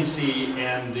Ionian Sea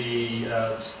and the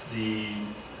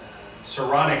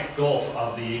Saronic Gulf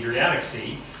of the Adriatic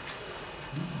Sea.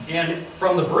 And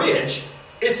from the bridge,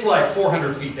 it's like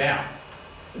 400 feet down.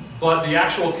 But the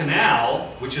actual canal,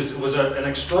 which was an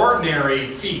extraordinary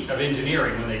feat of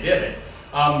engineering when they did it,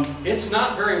 it's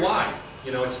not very wide.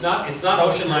 It's not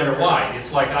ocean liner wide.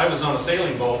 It's like I was on a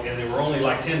sailing boat and they were only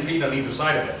like 10 feet on either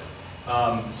side of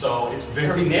it. So it's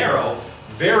very narrow,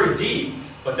 very deep,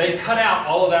 but they cut out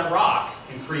all of that rock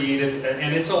and created,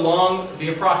 and it's along the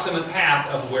approximate path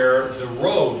of where the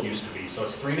road used to be. So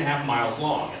it's 3.5 miles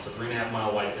long. It's a 3.5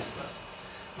 mile wide isthmus.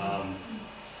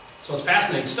 So it's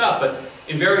fascinating stuff, but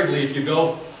invariably if you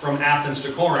go from Athens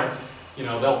to Corinth,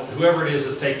 whoever it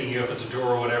is taking you, if it's a tour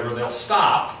or whatever, they'll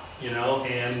stop,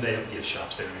 and they have gift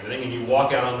shops there and everything, and you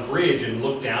walk out on the bridge and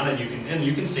look down and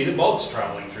you can see the boats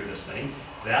traveling through this thing.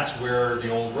 That's where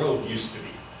the old road used to be.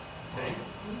 Okay?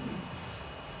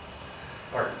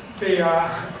 Art. The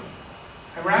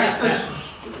Erastus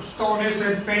stone is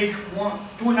in page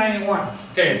 291.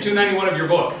 Okay, in 291 of your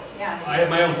book. Yeah. I have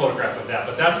my own photograph of that,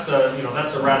 but that's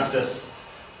that's Erastus,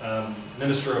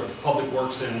 minister of public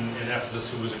works in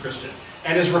Ephesus, who was a Christian,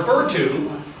 and is referred to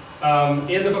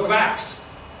in the book of Acts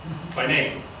by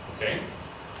name. Okay.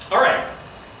 All right.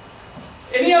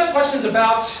 Any other questions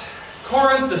about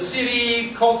Corinth, the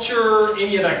city, culture,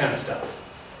 any of that kind of stuff?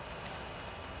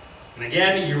 And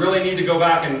again, you really need to go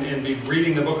back and be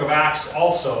reading the book of Acts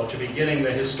also to be getting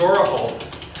the historical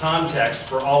context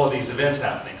for all of these events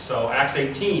happening. So Acts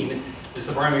 18 is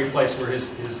the primary place where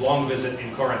his long visit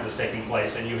in Corinth is taking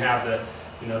place, and you have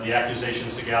the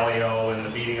accusations to Gallio and the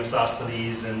beating of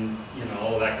Sosthenes and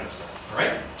all of that kind of stuff. All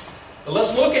right. But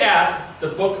let's look at the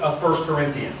book of 1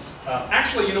 Corinthians.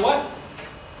 Actually, you know what?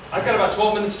 I've got about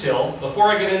 12 minutes till. Before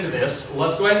I get into this,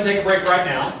 let's go ahead and take a break right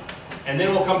now, and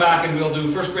then we'll come back and we'll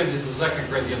do 1 Corinthians and 2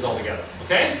 Corinthians all together.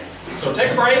 Okay? So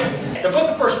take a break. The book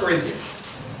of 1 Corinthians.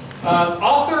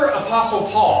 Author, Apostle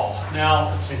Paul.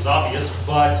 Now, it seems obvious,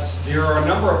 but there are a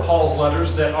number of Paul's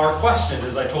letters that are questioned.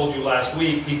 As I told you last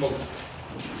week, people,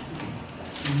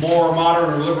 more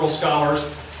modern or liberal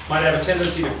scholars, might have a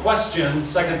tendency to question 2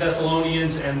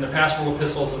 Thessalonians and the pastoral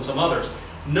epistles and some others.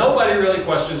 Nobody really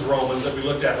questions Romans that we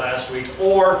looked at last week,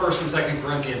 or 1 and 2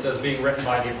 Corinthians as being written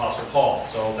by the Apostle Paul.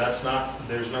 So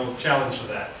there's no challenge to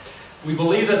that. We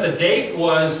believe that the date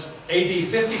was AD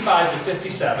 55 to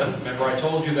 57. Remember I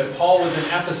told you that Paul was in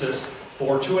Ephesus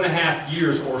for 2.5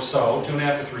 years or so,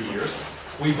 2.5 to 3 years.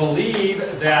 We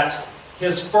believe that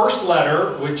his first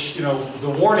letter, which,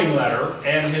 the warning letter,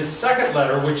 and his second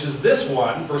letter, which is this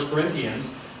one, 1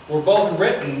 Corinthians, were both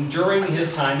written during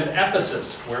his time at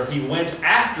Ephesus, where he went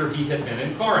after he had been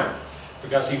in Corinth,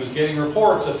 because he was getting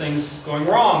reports of things going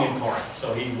wrong in Corinth.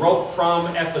 So he wrote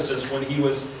from Ephesus when he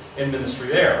was in ministry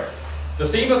there. The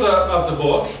theme of the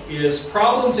book is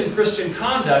problems in Christian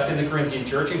conduct in the Corinthian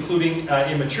church, including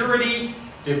immaturity,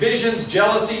 divisions,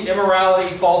 jealousy,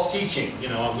 immorality, false teaching.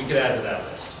 We could add to that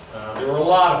list. There were a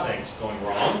lot of things going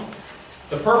wrong.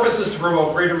 The purpose is to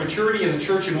promote greater maturity in the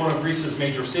church in one of Greece's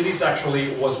major cities.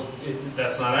 Actually,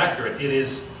 that's not accurate.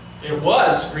 It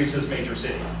was Greece's major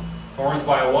city. Corinth,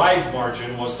 by a wide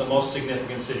margin, was the most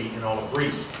significant city in all of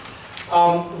Greece.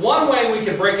 One way we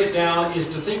could break it down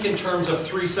is to think in terms of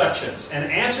 3 sections. An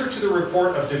answer to the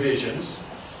report of divisions,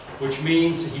 which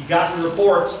means he'd gotten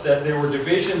reports that there were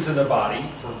divisions in the body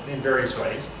in various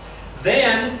ways.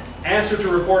 Then, answer to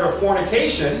report of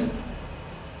fornication.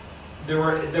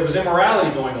 There was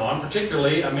immorality going on,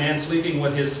 particularly a man sleeping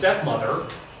with his stepmother.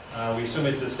 We assume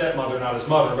it's his stepmother, not his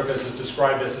mother, because it's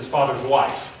described as his father's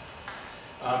wife.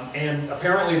 And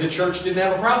apparently the church didn't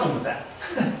have a problem with that.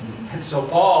 And so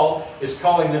Paul is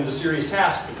calling them to serious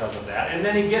task because of that. And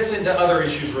then he gets into other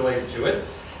issues related to it.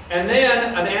 And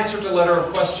then an answer to letter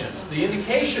of questions. The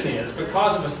indication is,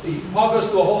 because of Paul goes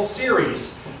through a whole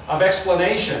series of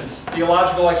explanations,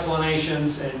 theological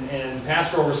explanations and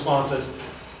pastoral responses.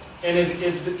 And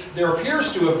there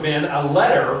appears to have been a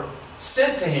letter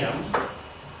sent to him,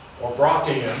 or brought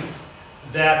to him,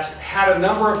 that had a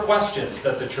number of questions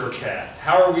that the church had.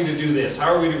 How are we to do this?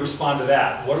 How are we to respond to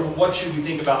that? What should we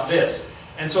think about this?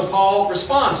 And so Paul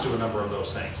responds to a number of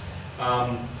those things.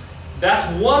 That's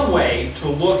one way to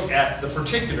look at the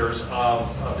particulars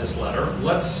of this letter.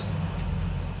 Let's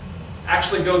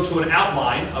actually go to an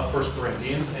outline of 1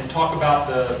 Corinthians and talk about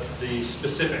the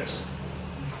specifics.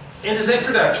 In his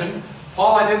introduction,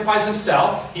 Paul identifies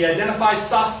himself. He identifies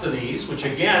Sosthenes, which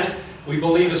again, we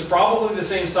believe is probably the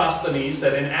same Sosthenes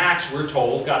that in Acts, we're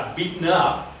told, got beaten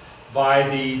up by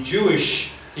the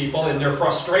Jewish people in their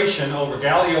frustration over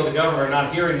Gallio the governor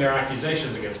not hearing their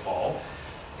accusations against Paul.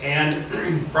 And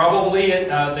probably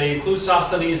they include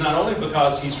Sosthenes not only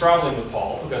because he's traveling with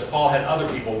Paul, because Paul had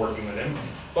other people working with him,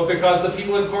 but because the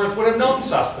people in Corinth would have known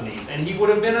Sosthenes, and he would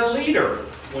have been a leader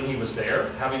when he was there,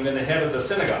 having been the head of the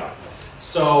synagogue.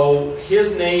 So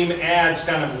his name adds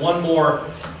kind of one more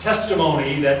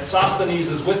testimony that Sosthenes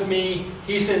is with me.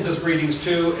 He sends us greetings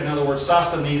too. In other words,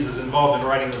 Sosthenes is involved in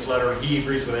writing this letter, and he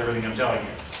agrees with everything I'm telling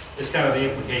you. It's kind of the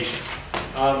implication.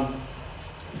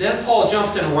 Then Paul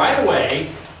jumps in right away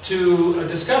to a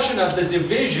discussion of the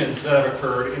divisions that have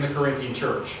occurred in the Corinthian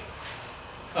church.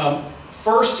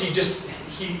 First, he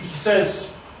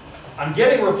says, I'm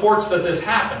getting reports that this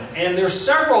happened. And there's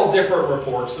several different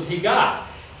reports that he got.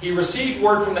 He received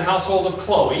word from the household of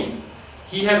Chloe.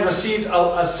 He had received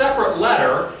a separate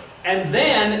letter. And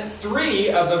then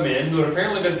 3 of the men, who had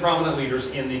apparently been prominent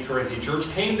leaders in the Corinthian church,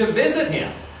 came to visit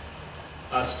him.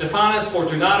 Stephanas,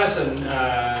 Fortunatus, and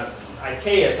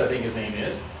Icaeus, I think his name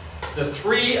is. The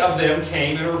 3 of them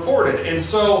came and reported. And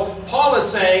so Paul is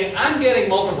saying, I'm getting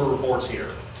multiple reports here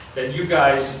that you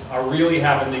guys are really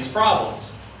having these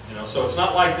problems. So it's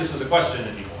not like this is a question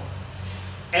anymore.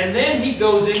 And then he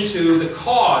goes into the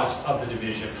cause of the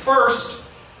division. First,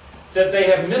 that they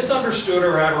have misunderstood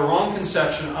or have a wrong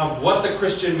conception of what the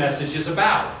Christian message is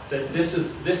about. That this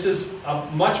is a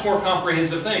much more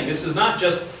comprehensive thing. This is not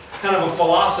just kind of a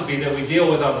philosophy that we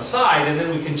deal with on the side, and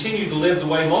then we continue to live the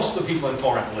way most of the people in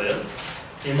Corinth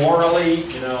live, immorally,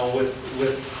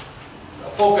 with a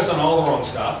focus on all the wrong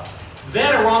stuff.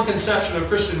 Then a wrong conception of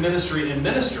Christian ministry and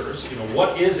ministers.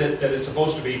 What is it that is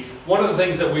supposed to be? One of the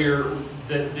things that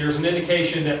there's an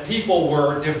indication that people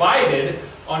were divided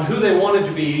on who they wanted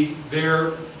to be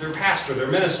their pastor, their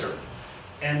minister.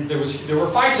 And there were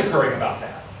fights occurring about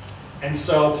that. And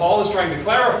so Paul is trying to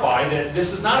clarify that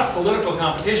this is not a political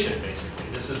competition, basically.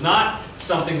 This is not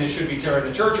something that should be tearing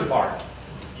the church apart.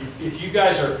 If you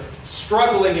guys are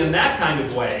struggling in that kind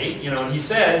of way, and he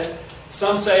says,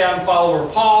 some say I'm a follower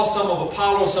of Paul, some of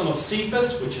Apollos, some of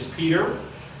Cephas, which is Peter,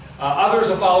 others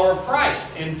a follower of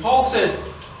Christ. And Paul says,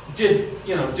 did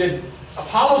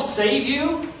Apollos save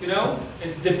you?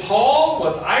 Did Paul,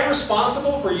 was I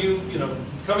responsible for you,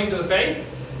 coming to the faith?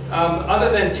 Other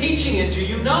than teaching it to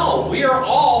you? No, we are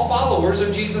all followers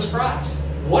of Jesus Christ.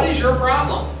 What is your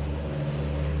problem?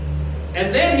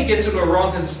 And then he gets into a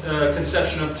wrong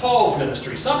conception of Paul's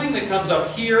ministry. Something that comes up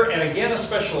here, and again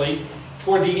especially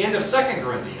toward the end of 2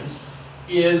 Corinthians,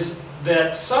 is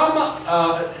that some,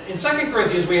 in 2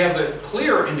 Corinthians we have the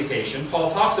clear indication,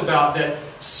 Paul talks about that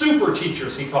super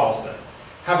teachers, he calls them,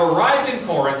 have arrived in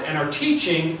Corinth and are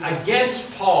teaching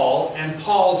against Paul and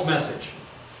Paul's message.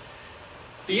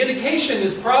 The indication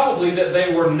is probably that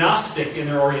they were Gnostic in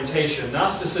their orientation.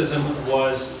 Gnosticism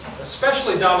was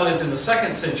especially dominant in the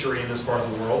 2nd century in this part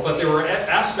of the world, but there were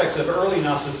aspects of early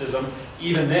Gnosticism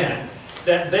even then,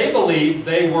 that they believed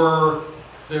they were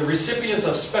the recipients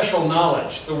of special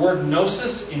knowledge. The word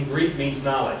gnosis in Greek means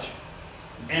knowledge.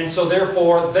 And so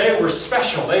therefore they were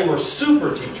special, they were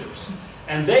super teachers.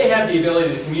 And they had the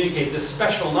ability to communicate this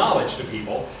special knowledge to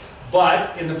people.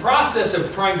 But in the process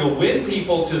of trying to win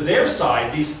people to their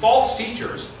side, these false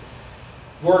teachers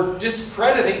were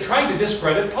trying to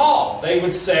discredit Paul. They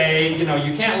would say, you know,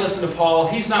 you can't listen to Paul,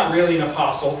 he's not really an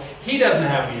apostle, he doesn't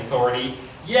have any authority.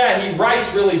 Yeah, he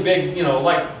writes really big, you know,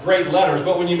 like great letters,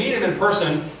 but when you meet him in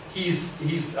person, he's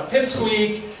a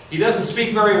pipsqueak, he doesn't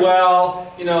speak very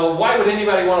well, you know, why would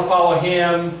anybody want to follow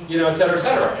him, you know, etc.,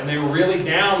 etc. And they were really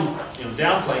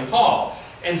downplaying Paul.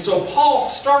 And so Paul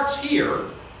starts here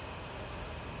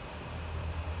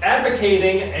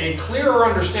advocating a clearer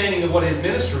understanding of what his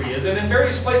ministry is, and in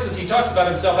various places he talks about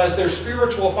himself as their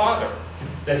spiritual father.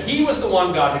 That he was the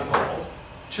one God had called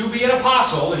to be an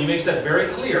apostle, and he makes that very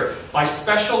clear, by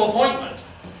special appointment.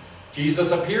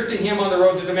 Jesus appeared to him on the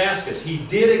road to Damascus. He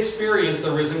did experience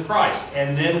the risen Christ,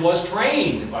 and then was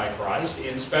trained by Christ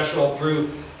in special,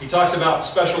 he talks about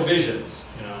special visions,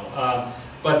 you know,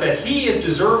 but that he is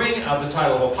deserving of the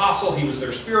title of apostle. He was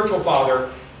their spiritual father,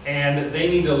 and they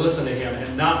need to listen to him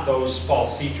and not those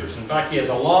false teachers. In fact, he has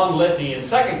a long litany in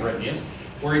 2 Corinthians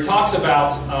where he talks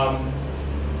about,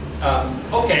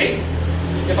 okay,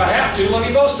 if I have to, let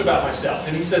me boast about myself.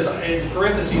 And he says, in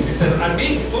parentheses, he said, I'm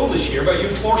being foolish here, but you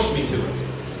forced me to it.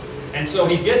 And so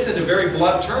he gets into very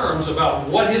blunt terms about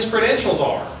what his credentials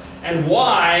are and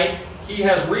why he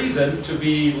has reason to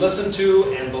be listened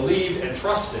to and believed and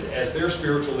trusted as their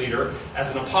spiritual leader,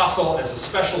 as an apostle, as a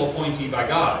special appointee by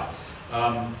God.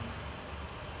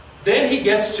 Then he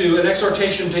gets to an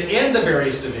exhortation to end the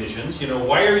various divisions. You know,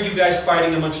 why are you guys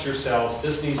fighting amongst yourselves?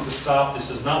 This needs to stop. This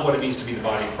is not what it means to be the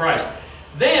body of Christ.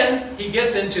 Then he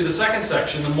gets into the second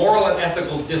section, the moral and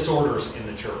ethical disorders in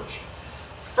the church.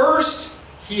 First,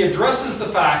 he addresses the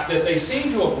fact that they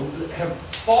seem to have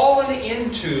fallen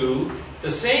into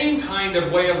the same kind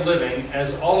of way of living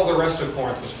as all of the rest of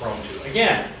Corinth was prone to.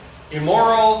 Again,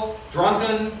 immoral,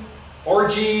 drunken,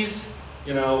 orgies,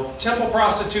 you know, temple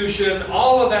prostitution,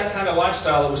 all of that kind of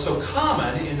lifestyle that was so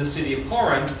common in the city of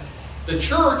Corinth. The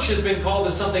church has been called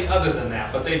to something other than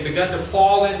that, but they've begun to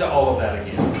fall into all of that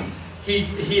again.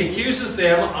 He accuses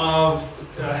them of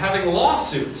having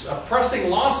lawsuits, of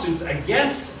pressing lawsuits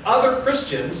against other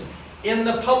Christians in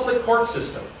the public court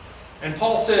system. And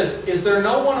Paul says, is there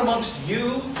no one amongst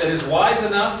you that is wise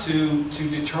enough to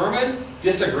determine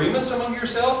disagreements among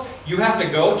yourselves? You have to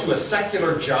go to a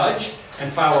secular judge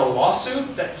and file a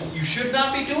lawsuit? That you should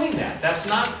not be doing that. That's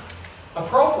not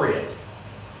appropriate.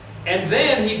 And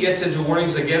then he gets into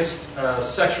warnings against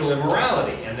sexual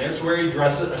immorality. And that's where he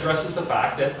addresses the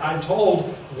fact that I'm told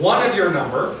one of your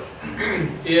number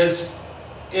is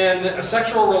in a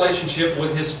sexual relationship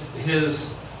with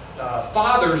his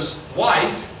father's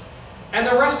wife, and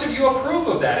the rest of you approve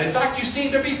of that. In fact, you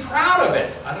seem to be proud of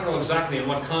it. I don't know exactly in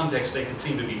what context they could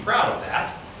seem to be proud of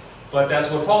that, but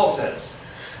that's what Paul says.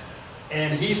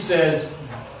 And he says,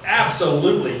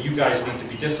 absolutely, you guys need to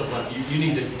be disciplined. You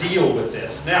need to deal with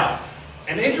this. Now,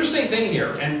 an interesting thing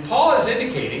here, and Paul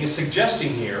is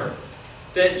suggesting here,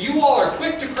 that you all are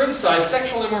quick to criticize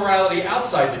sexual immorality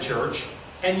outside the church,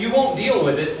 and you won't deal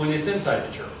with it when it's inside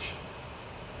the church.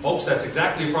 Folks, that's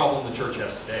exactly a problem the church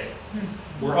has today.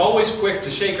 We're always quick to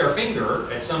shake our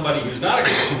finger at somebody who's not a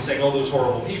Christian, saying, oh, those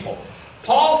horrible people.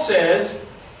 Paul says,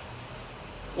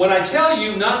 when I tell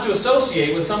you not to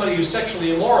associate with somebody who's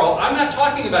sexually immoral, I'm not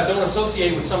talking about don't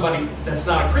associate with somebody that's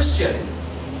not a Christian.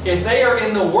 If they are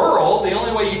in the world, the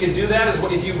only way you can do that is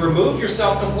if you remove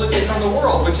yourself completely from the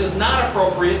world, which is not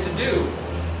appropriate to do.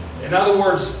 In other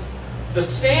words, the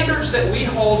standards that we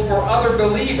hold for other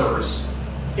believers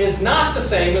is not the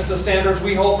same as the standards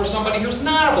we hold for somebody who's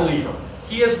not a believer.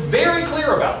 He is very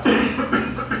clear about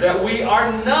that. That we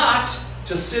are not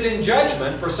to sit in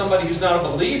judgment for somebody who's not a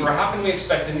believer. How can we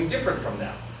expect any different from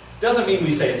them? Doesn't mean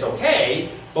we say it's okay,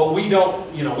 but we don't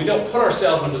put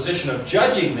ourselves in a position of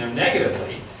judging them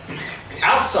negatively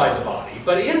outside the body.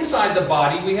 But inside the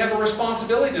body, we have a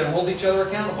responsibility to hold each other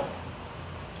accountable.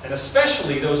 And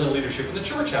especially those in leadership in the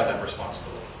church have that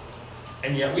responsibility.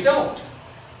 And yet we don't.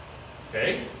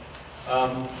 Okay?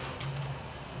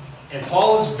 And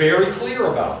Paul is very clear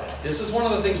about that. This is one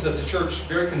of the things that the church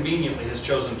very conveniently has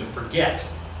chosen to forget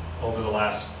over the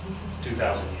last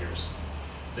 2,000 years.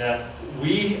 That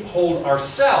we hold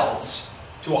ourselves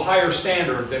to a higher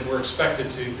standard than we're expected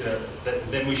to,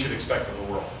 than we should expect from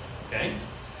the world. Okay?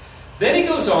 Then he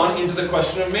goes on into the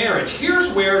question of marriage.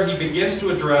 Here's where he begins to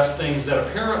address things that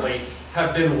apparently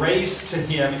have been raised to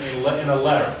him in a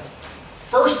letter.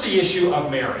 First, the issue of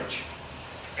marriage.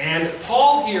 And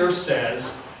Paul here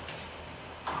says,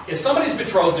 if somebody's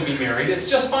betrothed to be married, it's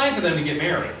just fine for them to get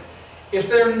married. If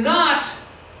they're not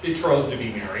betrothed to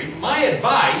be married, my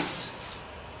advice,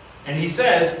 and he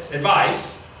says,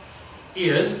 advice,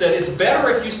 is that it's better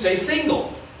if you stay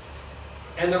single.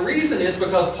 And the reason is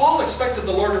because Paul expected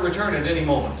the Lord to return at any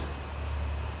moment.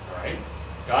 All right?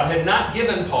 God had not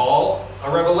given Paul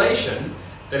a revelation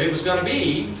that it was going to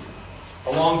be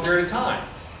a long period of time.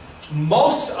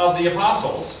 Most of the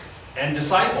apostles and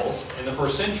disciples in the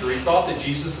first century thought that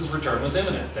Jesus' return was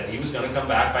imminent, that he was going to come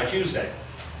back by Tuesday.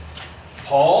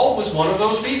 Paul was one of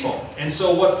those people. And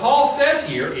so what Paul says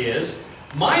here is,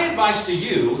 my advice to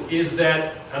you is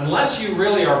that unless you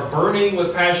really are burning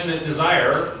with passionate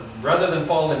desire, rather than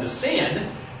fall into sin,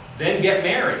 then get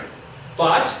married.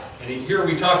 But, and here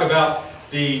we talk about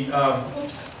the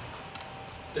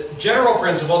general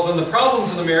principles, and the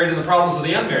problems of the married and the problems of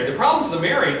the unmarried. The problems of the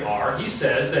married are, he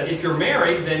says, that if you're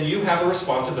married, then you have a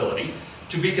responsibility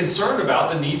to be concerned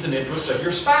about the needs and interests of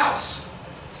your spouse.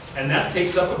 And that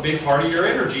takes up a big part of your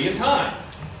energy and time.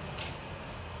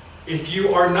 If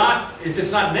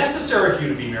it's not necessary for you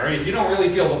to be married, if you don't really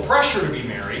feel the pressure to be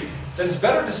married, then it's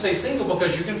better to stay single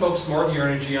because you can focus more of your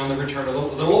energy on the return of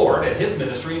the Lord and His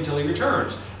ministry until He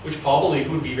returns, which Paul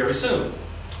believed would be very soon.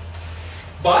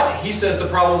 But he says the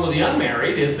problem with the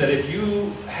unmarried is that if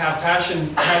you have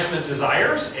passionate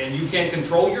desires and you can't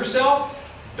control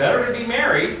yourself, better to be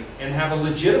married and have a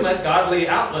legitimate godly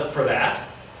outlet for that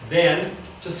than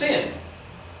to sin.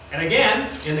 And again,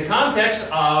 in the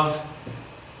context of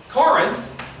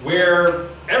Corinth, where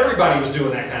everybody was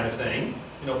doing that kind of thing,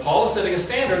 Paul is setting a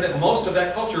standard that most of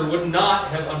that culture would not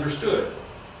have understood.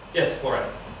 Yes, Laura?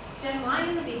 Then why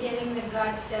in the beginning that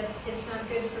God said it's not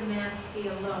good for man to be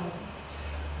alone?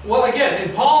 Well, again,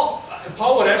 and Paul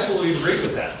would absolutely agree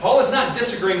with that. Paul is not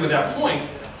disagreeing with that point.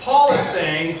 Paul is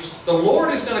saying the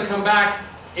Lord is going to come back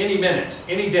any minute,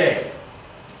 any day.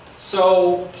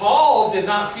 So Paul did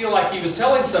not feel like he was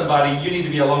telling somebody, you need to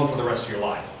be alone for the rest of your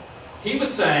life. He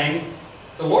was saying,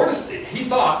 he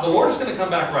thought the Lord is going to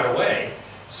come back right away.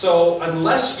 So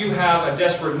unless you have a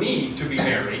desperate need to be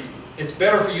married, it's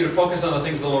better for you to focus on the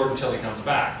things of the Lord until He comes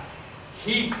back.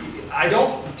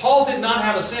 Paul did not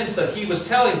have a sense that he was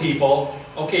telling people,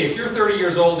 okay, if you're 30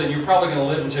 years old and you're probably going to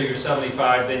live until you're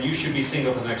 75, then you should be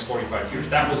single for the next 45 years.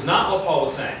 That was not what Paul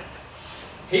was saying.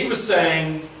 He was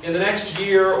saying, in the next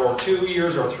year or 2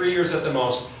 years or 3 years at the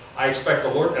most, I expect the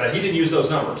Lord, he didn't use those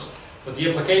numbers, but the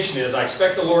implication is, I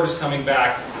expect the Lord is coming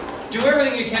back. Do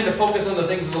everything you can to focus on the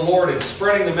things of the Lord and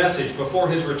spreading the message before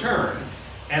His return.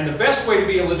 And the best way to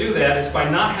be able to do that is by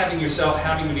not having yourself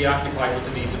having to be occupied with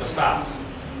the needs of a spouse.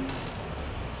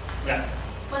 Yeah.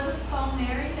 Wasn't Paul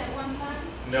married at one time?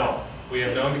 No. We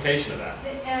have no indication of that.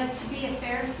 To be a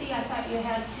Pharisee, I thought you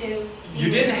had to be... You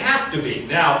didn't have to be.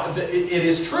 Now, it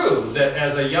is true that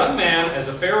as a young man, as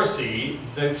a Pharisee,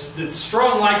 the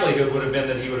strong likelihood would have been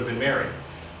that he would have been married.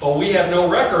 But we have no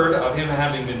record of him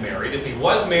having been married. If he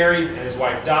was married and his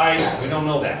wife died, we don't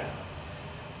know that.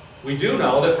 We do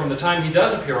know that from the time he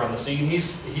does appear on the scene,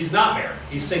 he's not married.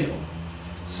 He's single.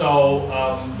 So,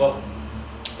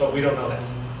 but we don't know that.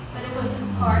 But it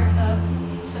wasn't part of...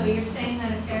 So you're saying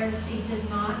that a Pharisee did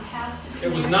not have to be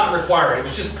married? It was not required. It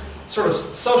was just sort of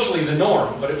socially the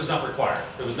norm, but it was not required.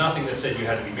 There was nothing that said you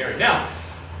had to be married. Now,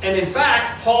 and in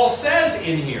fact, Paul says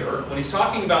in here, when he's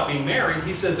talking about being married,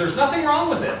 he says there's nothing wrong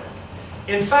with it.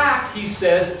 In fact, he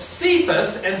says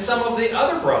Cephas and some of the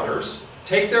other brothers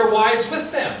take their wives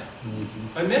with them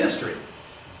in ministry.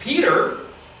 Peter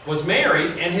was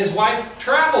married and his wife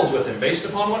traveled with him, based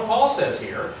upon what Paul says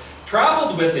here,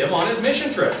 traveled with him on his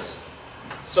mission trips.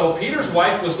 So Peter's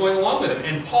wife was going along with him.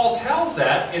 And Paul tells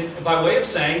that by way of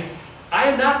saying, I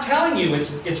am not telling you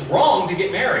it's wrong to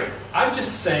get married. I'm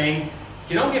just saying, if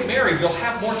you don't get married, you'll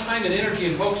have more time and energy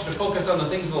and focus to focus on the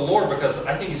things of the Lord, because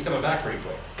I think He's coming back pretty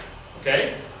quick.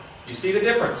 Okay? You see the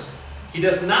difference? He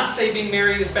does not say being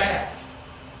married is bad.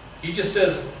 He just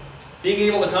says being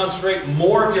able to concentrate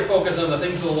more of your focus on the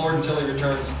things of the Lord until He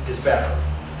returns is better.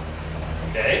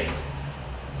 Okay?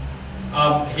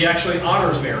 He actually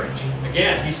honors marriage.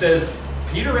 Again, he says,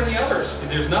 Peter and the others,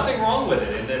 there's nothing wrong with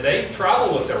it. And they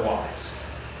travel with their wives.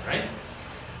 Right?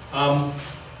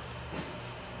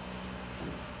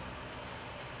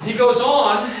 He goes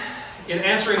on in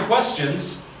answering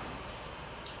questions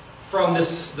from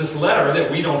this letter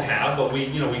that we don't have, but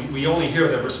we only hear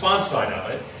the response side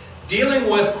of it, dealing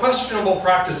with questionable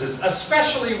practices,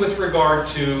 especially with regard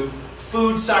to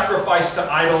food sacrificed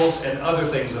to idols and other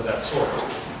things of that sort.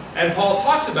 And Paul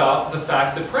talks about the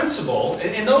fact, the principle,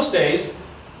 in those days,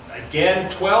 again,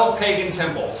 12 pagan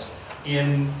temples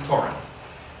in Corinth.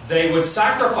 They would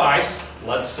sacrifice,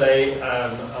 let's say,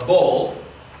 a bull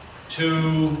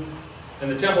in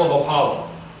the temple of Apollo.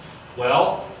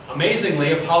 Well,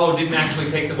 amazingly, Apollo didn't actually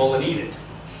take the bull and eat it.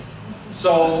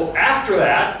 So after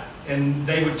that, and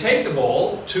they would take the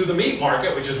bull to the meat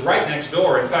market, which is right next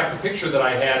door. In fact, the picture that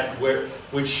I had,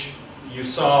 which you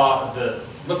saw,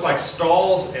 looked like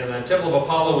stalls, and the temple of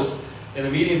Apollo was in the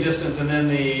medium distance, and then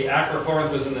the Acre of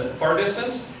Corinth was in the far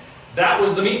distance. That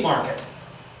was the meat market.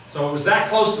 So it was that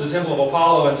close to the temple of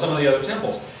Apollo and some of the other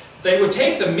temples. They would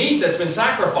take the meat that's been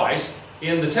sacrificed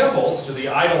in the temples to the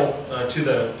to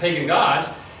the pagan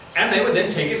gods, and they would then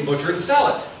take it and butcher it and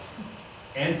sell it.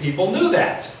 And people knew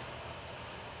that.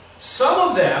 Some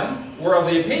of them were of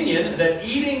the opinion that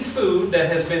eating food that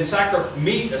has been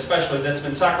meat especially, that's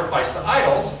been sacrificed to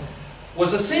idols,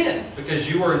 was a sin,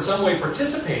 because you were in some way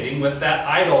participating with that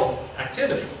idol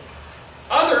activity.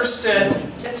 Others said,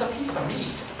 it's a piece of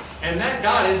meat, and that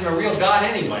God isn't a real God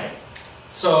anyway.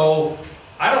 So,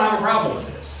 I don't have a problem with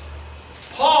this.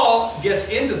 Paul gets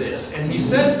into this, and he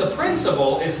says the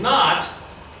principle is not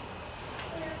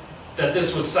that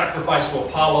this was sacrificed to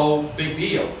Apollo, big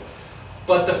deal.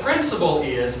 But the principle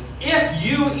is, if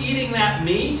you eating that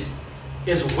meat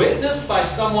is witnessed by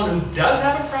someone who does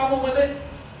have a problem with it,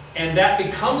 and that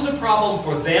becomes a problem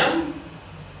for them,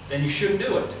 then you shouldn't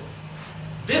do it.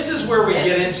 This is where we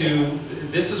get into,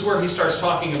 this is where he starts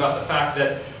talking about the fact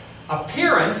that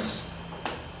appearance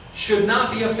should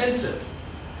not be offensive.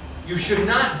 You should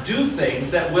not do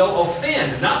things that will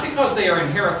offend, not because they are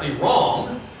inherently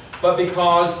wrong, but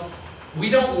because we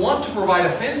don't want to provide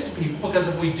offense to people, because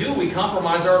if we do, we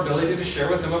compromise our ability to share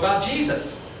with them about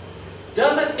Jesus.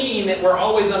 Doesn't mean that we're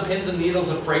always on pins and needles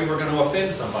afraid we're going to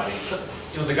offend somebody.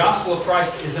 The gospel of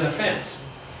Christ is an offense.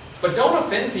 But don't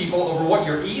offend people over what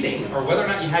you're eating, or whether or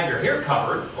not you have your hair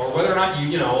covered, or whether or not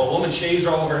a woman shaves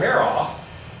all of her hair off.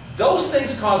 Those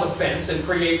things cause offense and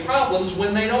create problems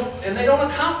when they don't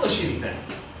accomplish anything.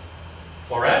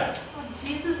 Florette? Well,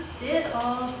 Jesus did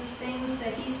all the things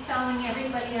that he's telling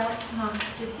everybody else not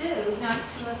to do, not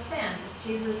to offend.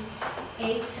 Jesus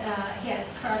ate, he had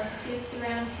prostitutes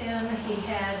around him,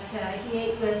 he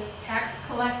ate with tax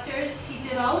collectors, he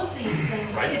did all of these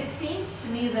things. Right. It seems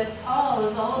to me that Paul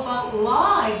is all about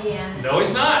law again. No,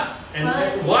 he's not. And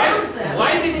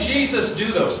why did Jesus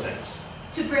do those things?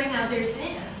 To bring others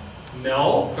in.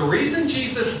 No, the reason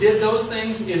Jesus did those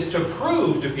things is to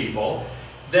prove to people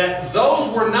that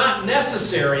those were not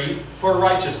necessary for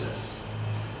righteousness.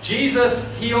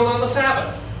 Jesus healed on the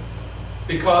Sabbath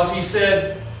because he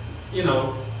said,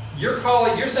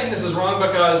 you're saying this is wrong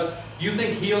because you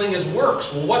think healing is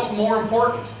works. Well, what's more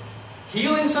important?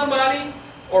 Healing somebody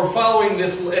or following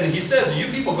this? And he says, you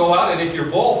people go out, and if your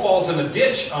bull falls in a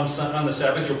ditch on the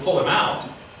Sabbath, you'll pull him out.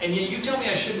 And you tell me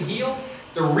I shouldn't heal?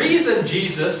 The reason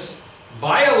Jesus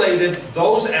violated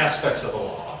those aspects of the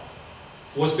law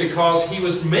was because he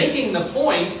was making the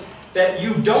point that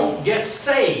you don't get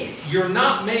saved. You're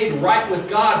not made right with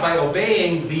God by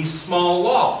obeying these small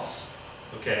laws.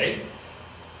 Okay?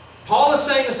 Paul is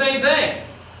saying the same thing.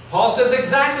 Paul says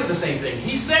exactly the same thing.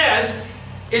 He says,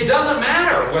 it doesn't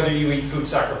matter whether you eat food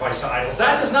sacrificed to idols.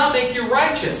 That does not make you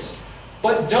righteous.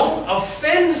 But don't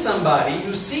offend somebody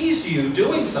who sees you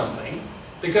doing something,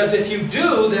 because if you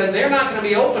do, then they're not going to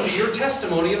be open to your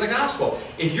testimony of the gospel.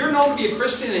 If you're known to be a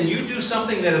Christian and you do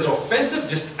something that is offensive,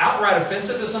 just outright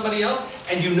offensive to somebody else,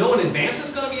 and you know in advance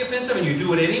it's going to be offensive and you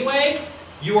do it anyway,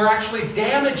 you are actually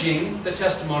damaging the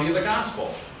testimony of the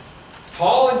gospel.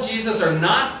 Paul and Jesus are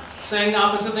not saying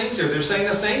opposite things here. They're saying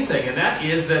the same thing, and that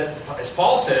is that, as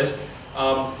Paul says,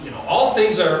 all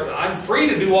things I'm free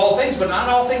to do all things, but not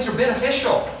all things are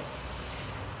beneficial.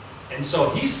 And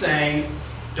so he's saying,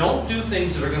 don't do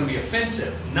things that are going to be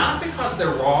offensive, not because they're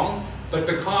wrong, but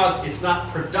because it's not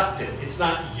productive, it's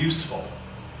not useful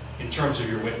in terms of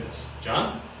your witness.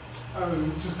 John? I was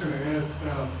just going to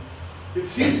add, it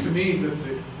seems to me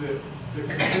that the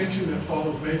contention that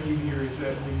Paul is making here is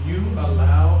that when you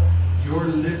allow your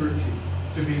liberty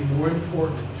to be more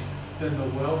important than the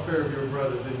welfare of your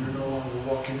brother, then you're no longer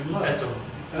walking in love. That's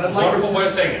a wonderful way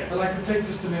of saying it. I'd like to take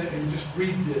just a minute and just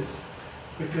read this,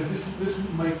 because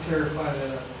this might clarify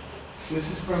that up.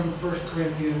 This is from 1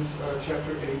 Corinthians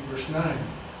chapter 8, verse 9.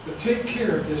 But take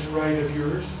care of this right of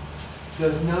yours,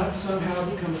 does not somehow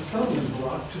become a stumbling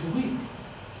block to the weak.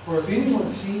 For if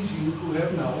anyone sees you who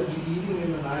have knowledge eating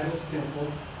in an idol's temple,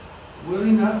 will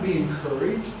he not be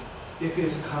encouraged if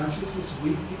his conscience is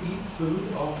weak to eat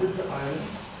food offered to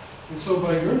idols? And so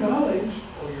by your knowledge,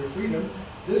 or your freedom,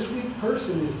 this weak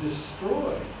person is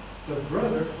destroyed, the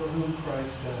brother for whom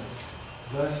Christ died.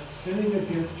 Thus, sinning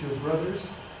against your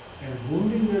brothers and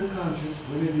wounding their conscience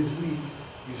when it is weak,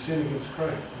 you sin against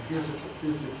Christ. And here's the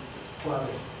plot.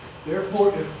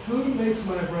 Therefore, if food makes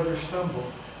my brother stumble,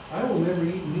 I will never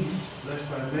eat meat,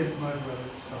 lest I make my brother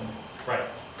stumble. Right.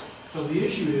 So the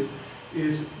issue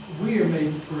is we are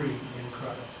made free in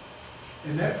Christ.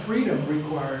 And that freedom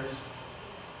requires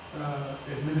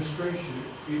administration.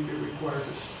 It requires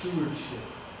a stewardship.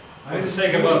 For the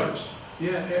sake of others.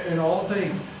 Yeah, in all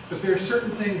things. But there are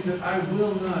certain things that I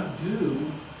will not do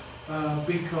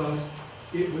because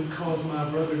it would cause my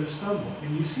brother to stumble.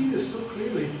 And you see this so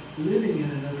clearly living in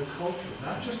another culture,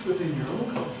 not just within your own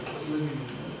culture, but living in another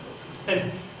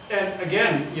culture. And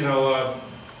again, you know,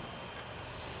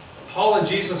 Paul and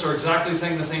Jesus are exactly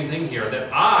saying the same thing here,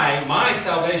 that my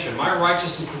salvation, my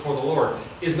righteousness before the Lord,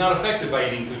 is not affected by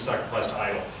eating food sacrificed to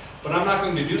idol. But I'm not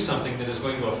going to do something that is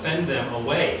going to offend them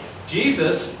away.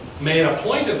 Jesus made a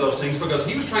point of those things because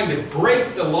he was trying to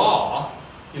break the law,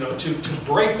 you know, to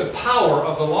break the power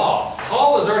of the law.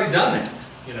 Paul has already done that,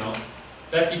 you know.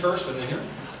 Becky first and then here.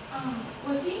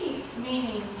 Was he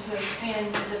meaning to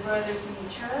offend the brothers in the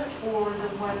church or the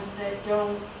ones that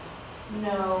don't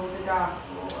know the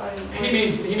gospel? He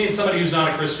means somebody who's not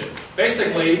a Christian.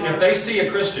 Basically, if they see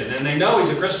a Christian and they know he's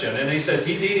a Christian and he says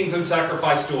he's eating food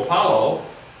sacrificed to Apollo,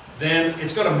 then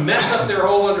it's going to mess up their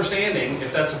whole understanding,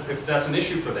 if that's an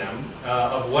issue for them,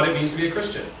 of what it means to be a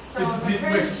Christian. So if a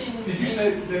Christian did you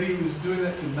say that he was doing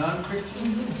that to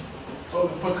non-Christians? Oh,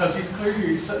 because he's clearly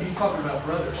he's talking about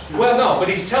brothers too. Well, no, but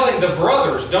he's telling the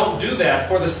brothers don't do that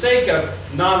for the sake of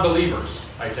non-believers,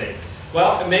 I think.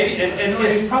 Well, maybe,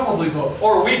 It's probably both.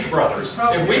 or weak brothers.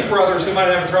 If weak brothers who might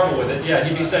have trouble with it, yeah,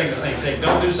 he'd be saying the same thing.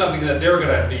 Don't do something that they're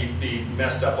going to be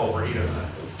messed up over either.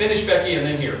 Finish, Becky, and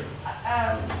then here.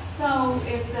 So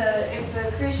if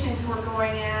the Christians were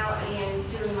going out and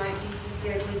doing like Jesus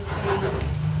did with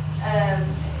the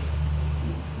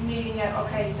meeting up,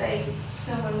 okay, say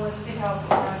someone wants to help the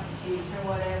prostitutes or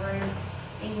whatever,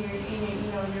 and you're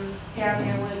down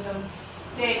there with them,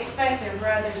 they expect their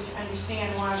brothers to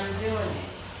understand why they're doing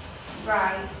it,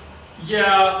 right?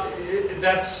 Yeah,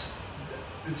 it's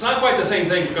not quite the same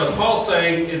thing because Paul's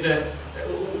saying that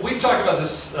we've talked about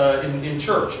this in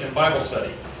church, in Bible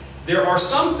study. There are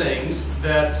some things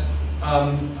that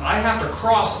I have to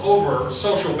cross over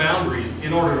social boundaries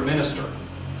in order to minister.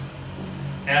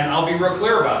 And I'll be real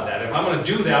clear about that. If I'm going to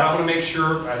do that, I want to make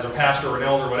sure, as a pastor or an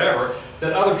elder or whatever,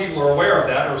 that other people are aware of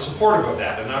that or supportive of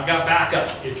that. And I've got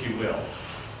backup, if you will.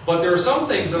 But there are some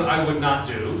things that I would not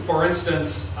do. For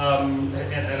instance, and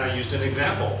I used an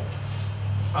example.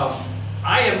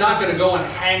 I am not going to go and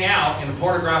hang out in a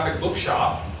pornographic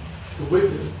bookshop To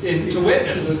witness.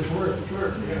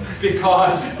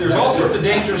 Because there's all sorts of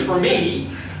dangers for me.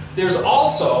 There's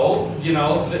also, you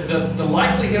know, the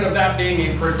likelihood of that being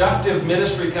a productive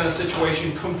ministry kind of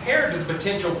situation compared to the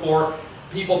potential for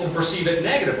people to perceive it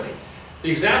negatively. The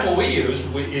example we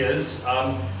used is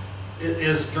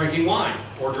drinking wine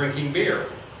or drinking beer.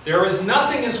 There is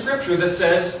nothing in Scripture that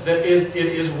says that it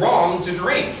is wrong to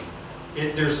drink.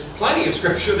 There's plenty of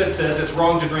Scripture that says it's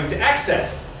wrong to drink to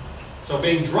excess. So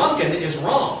being drunken is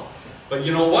wrong. But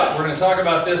you know what? We're going to talk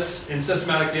about this in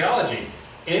systematic theology.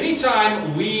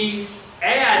 Anytime we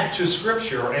add to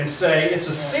Scripture and say it's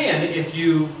a sin if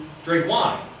you drink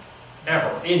wine,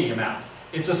 ever, any amount.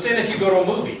 It's a sin if you go to a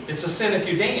movie. It's a sin if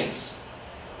you dance.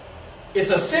 It's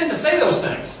a sin to say those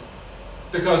things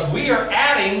because we are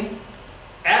adding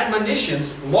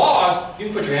admonitions, laws. You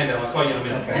can put your hand down. I'll call you in a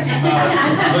minute. Okay.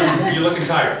 You're looking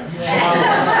tired.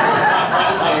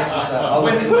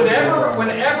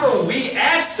 Whenever we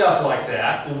add stuff like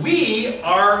that, we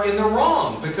are in the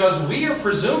wrong because we are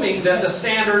presuming that the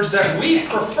standards that we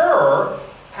prefer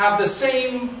have the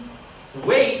same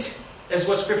weight as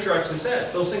what Scripture actually says.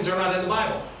 Those things are not in the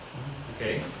Bible.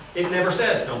 Okay? It never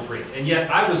says don't drink. And yet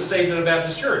I was saved in a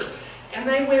Baptist church. And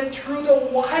they went through the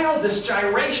wildest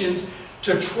gyrations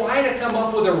to try to come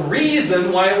up with a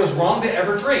reason why it was wrong to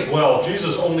ever drink. Well,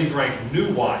 Jesus only drank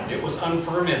new wine. It was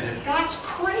unfermented. That's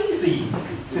crazy.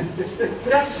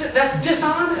 That's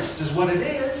dishonest is what it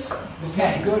is. It's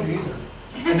not good either.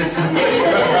 And it's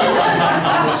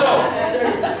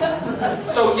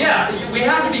so yeah, we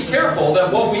have to be careful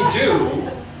that what we do,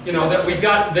 you know, that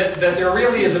there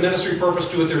really is a ministry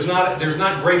purpose to it. There's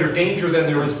not greater danger than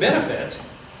there is benefit.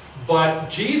 But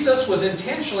Jesus was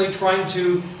intentionally trying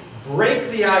to break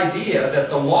the idea that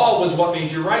the law was what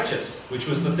made you righteous, which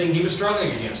was the thing he was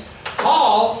struggling against.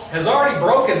 Paul has already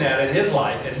broken that in his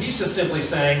life, and he's just simply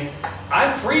saying,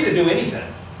 I'm free to do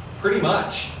anything, pretty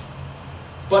much.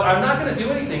 But I'm not going to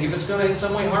do anything if it's going to in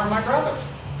some way harm my brother,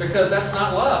 because that's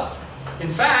not love.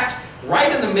 In fact,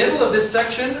 right in the middle of this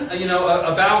section,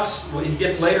 about what he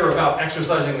gets later about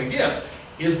exercising the gifts,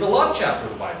 is the love chapter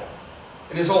of the Bible.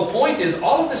 And his whole point is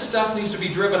all of this stuff needs to be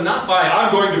driven not by,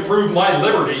 I'm going to prove my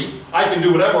liberty, I can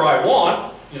do whatever I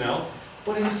want,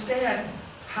 but instead,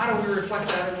 how do we reflect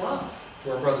that in love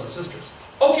to our brothers and sisters?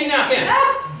 Okay, now, Ken.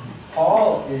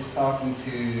 Paul is talking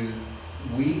to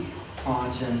weak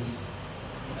conscience,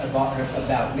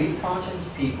 about weak conscience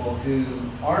people who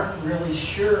aren't really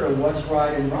sure of what's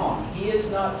right and wrong. He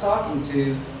is not talking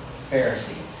to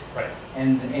Pharisees. Right.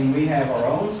 And we have our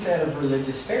own set of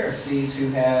religious Pharisees who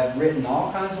have written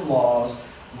all kinds of laws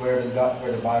where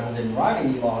the Bible didn't write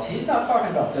any laws. He's not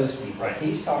talking about those people. Right.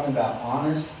 He's talking about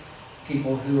honest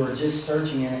people who are just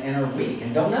searching and are weak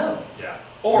and don't know. Yeah.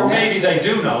 Or maybe they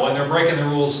do know and they're breaking the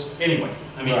rules anyway.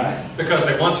 Because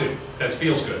they want to, because it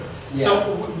feels good. Yeah.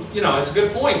 So, it's a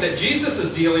good point that Jesus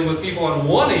is dealing with people on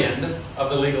one end of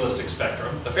the legalistic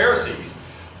spectrum, the Pharisees.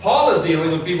 Paul is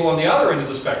dealing with people on the other end of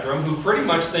the spectrum who pretty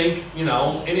much think,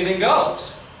 anything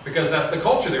goes, because that's the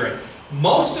culture they're in.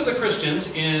 Most of the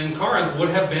Christians in Corinth would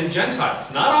have been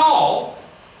Gentiles. Not all.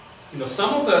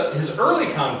 Some of his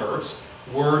early converts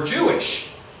were Jewish.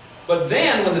 But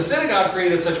then, when the synagogue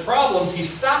created such problems, he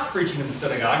stopped preaching in the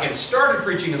synagogue and started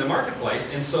preaching in the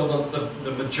marketplace. And so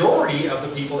the majority of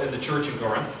the people in the church in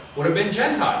Corinth would have been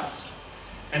Gentiles.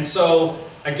 And so,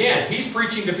 again, he's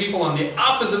preaching to people on the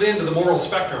opposite end of the moral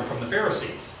spectrum from the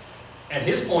Pharisees. And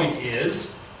his point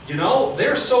is,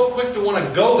 they're so quick to want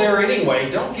to go there anyway.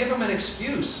 Don't give them an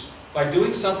excuse by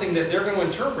doing something that they're going to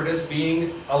interpret as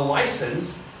being a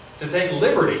license to take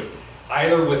liberty,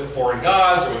 either with foreign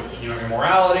gods or with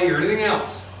immorality or anything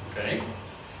else. Okay?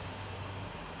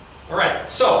 All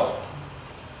right, so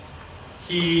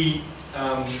he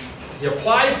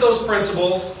applies those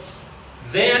principles.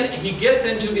 Then he gets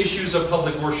into issues of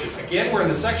public worship. Again, we're in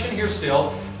the section here still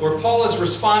where Paul is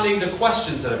responding to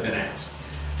questions that have been asked.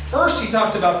 First, he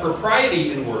talks about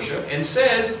propriety in worship and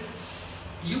says,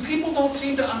 you people don't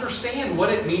seem to understand what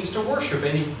it means to worship.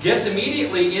 And he gets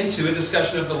immediately into a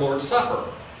discussion of the Lord's Supper.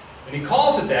 And he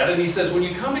calls it that, and he says, when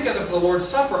you come together for the Lord's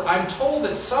Supper, I'm told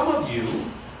that some of you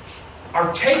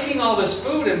are taking all this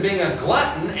food and being a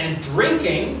glutton and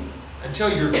drinking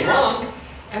until you're drunk,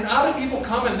 and other people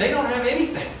come and they don't have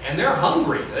anything, and they're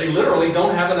hungry. They literally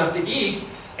don't have enough to eat,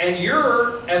 and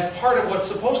you're, as part of what's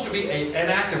supposed to be an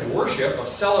act of worship, of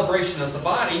celebration of the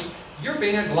body, you're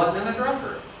being a glutton and a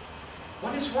drunkard.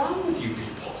 What is wrong with you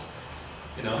people?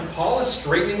 And Paul is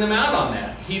straightening them out on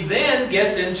that. He then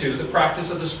gets into the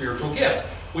practice of the spiritual gifts,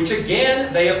 which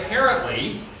again, they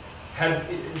apparently had,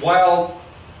 while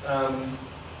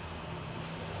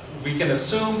we can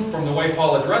assume from the way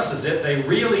Paul addresses it, they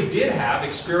really did have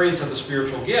experience of the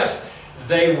spiritual gifts.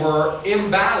 They were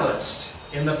imbalanced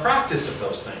in the practice of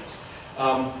those things.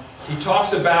 He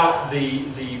talks about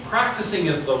the practicing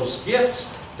of those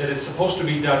gifts, that it's supposed to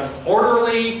be done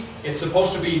orderly, it's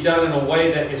supposed to be done in a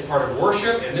way that is part of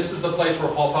worship, and this is the place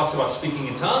where Paul talks about speaking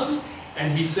in tongues,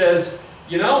 and he says,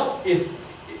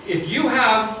 if you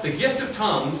have the gift of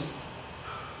tongues,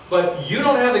 but you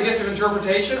don't have the gift of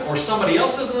interpretation, or somebody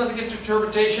else doesn't have the gift of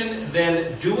interpretation,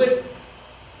 then do it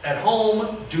at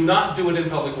home, do not do it in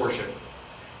public worship.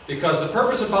 Because the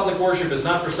purpose of public worship is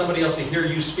not for somebody else to hear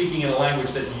you speaking in a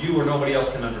language that you or nobody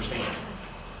else can understand.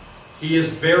 He is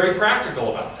very practical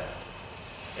about that.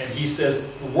 And he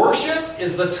says, worship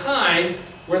is the time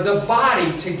where the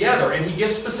body together, and he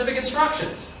gives specific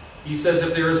instructions. He says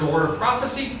if there is a word of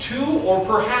prophecy, 2 or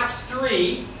perhaps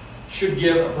 3 should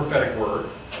give a prophetic word.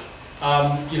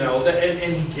 And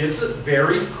he gives it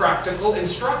very practical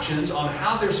instructions on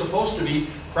how they're supposed to be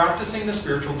practicing the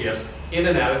spiritual gifts in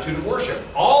an attitude of worship.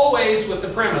 Always with the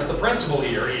premise, the principle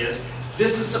here is,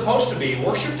 this is supposed to be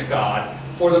worship to God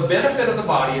for the benefit of the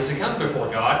body as it comes before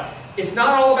God. It's not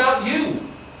all about you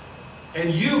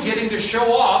and you getting to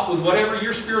show off with whatever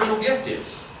your spiritual gift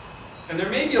is. And there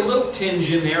may be a little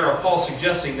tinge in there of Paul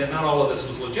suggesting that not all of this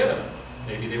was legitimate.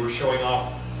 Maybe they were showing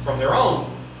off from their own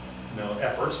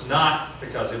efforts, not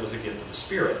because it was a gift of the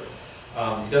Spirit.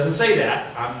 He doesn't say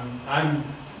that. I'm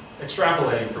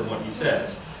extrapolating from what he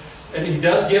says. And he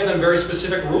does give them very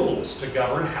specific rules to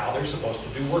govern how they're supposed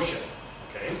to do worship.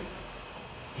 Okay?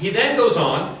 He then goes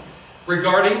on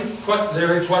regarding,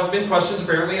 there have been questions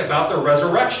apparently about the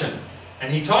resurrection.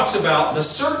 And he talks about the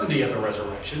certainty of the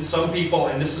resurrection. Some people,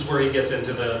 and this is where he gets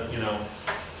into the,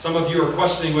 some of you are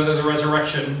questioning whether the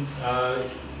resurrection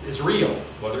is real,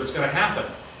 whether it's going to happen.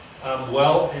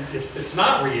 Well, if it's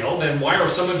not real, then why are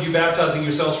some of you baptizing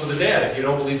yourselves for the dead? If you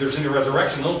don't believe there's any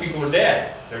resurrection, those people are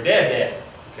dead. They're dead.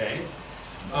 Okay?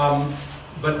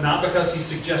 But not because he's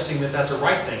suggesting that that's a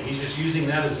right thing. He's just using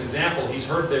that as an example. He's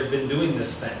heard they've been doing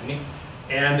this thing.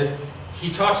 And he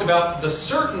talks about the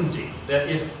certainty that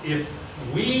if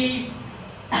we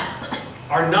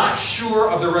are not sure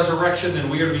of the resurrection, then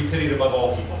we are to be pitied above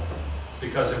all people.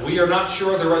 Because if we are not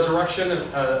sure of the resurrection,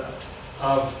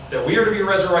 that we are to be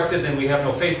resurrected, then we have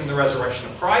no faith in the resurrection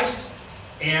of Christ,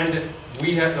 and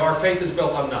our faith is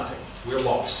built on nothing. We're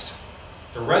lost.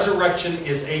 The resurrection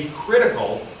is a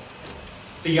critical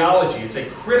theology. It's a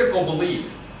critical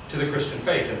belief to the Christian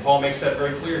faith, and Paul makes that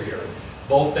very clear here.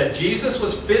 Both that Jesus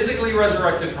was physically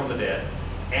resurrected from the dead,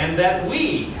 and that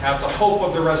we have the hope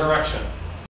of the resurrection.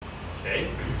 Okay?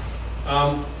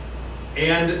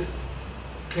 And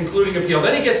concluding appeal.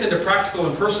 Then he gets into practical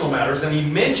and personal matters, and he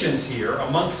mentions here,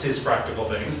 amongst his practical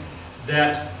things,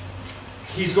 that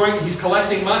he's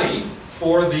collecting money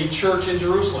for the church in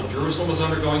Jerusalem. Jerusalem was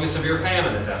undergoing a severe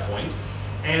famine at that point,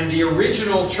 and the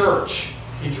original church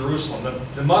in Jerusalem,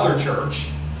 the mother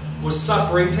church, was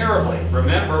suffering terribly.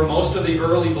 Remember, most of the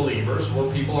early believers were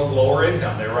people of lower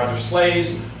income. They were either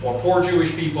slaves or poor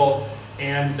Jewish people,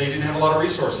 and they didn't have a lot of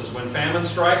resources. When famine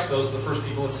strikes, those are the first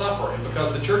people that suffer. And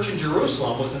because the church in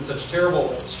Jerusalem was in such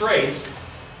terrible straits,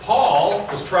 Paul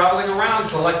was traveling around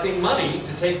collecting money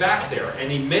to take back there.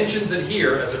 And he mentions it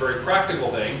here as a very practical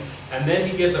thing. And then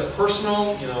he gives a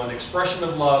personal, an expression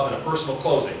of love and a personal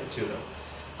closing to them.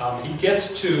 He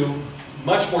gets to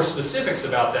much more specifics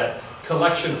about that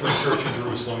collection for the church in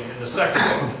Jerusalem in the second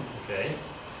book. Okay?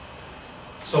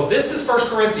 So this is 1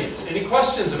 Corinthians. Any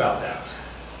questions about that?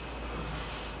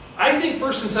 I think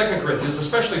 1st and 2nd Corinthians,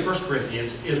 especially 1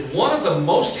 Corinthians, is one of the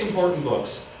most important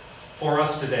books for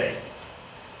us today.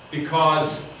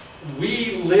 Because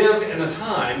we live in a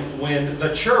time when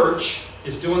the church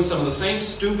is doing some of the same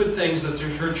stupid things that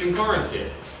the church in Corinth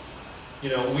did.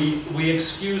 We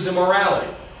excuse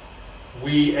immorality.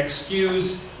 We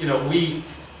excuse, we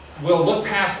will look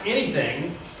past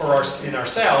anything in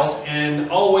ourselves and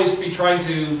always be trying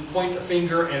to point the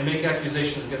finger and make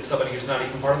accusations against somebody who's not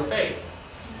even part of the faith.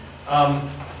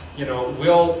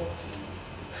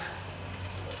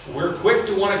 We're quick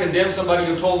to want to condemn somebody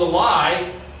who told a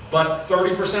lie, but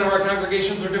 30% of our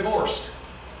congregations are divorced.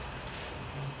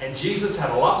 And Jesus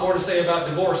had a lot more to say about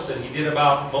divorce than he did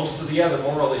about most of the other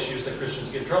moral issues that Christians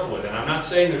get in trouble with. And I'm not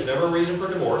saying there's never a reason for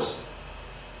divorce,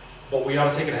 but we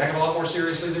ought to take it a heck of a lot more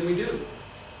seriously than we do.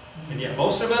 And yet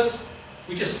most of us,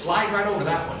 we just slide right over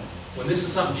that one, when this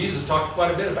is something Jesus talked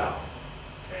quite a bit about.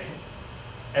 Okay?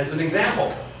 As an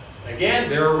example, again,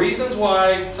 there are reasons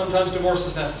why sometimes divorce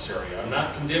is necessary. I'm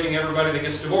not condemning everybody that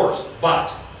gets divorced,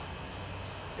 but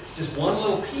it's just one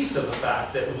little piece of the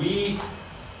fact that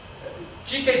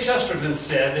G.K. Chesterton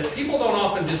said that people don't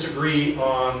often disagree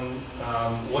on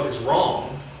what is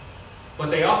wrong, but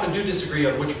they often do disagree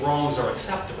on which wrongs are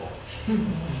acceptable.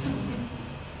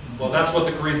 Well, that's what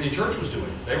the Corinthian church was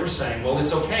doing. They were saying, well,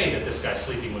 it's okay that this guy's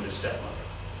sleeping with his stepmother,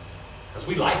 because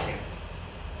we like him.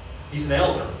 He's an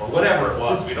elder, or whatever it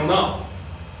was. We don't know.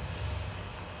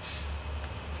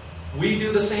 We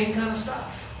do the same kind of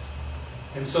stuff.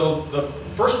 And so the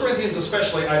 1 Corinthians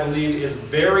especially, I believe, is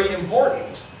very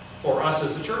important for us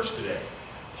as the church today.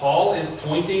 Paul is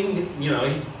pointing,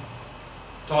 he's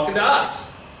talking to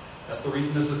us. That's the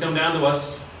reason this has come down to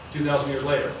us 2,000 years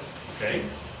later. Okay?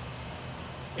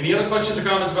 Any other questions or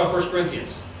comments about 1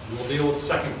 Corinthians? We'll deal with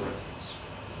 2 Corinthians.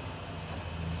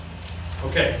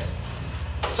 Okay.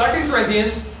 2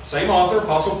 Corinthians, same author,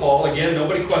 Apostle Paul. Again,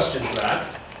 nobody questions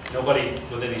that. Nobody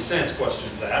with any sense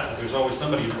questions that. There's always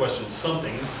somebody who questions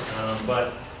something.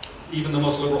 But even the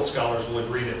most liberal scholars will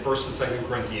agree that 1st and 2nd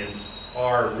Corinthians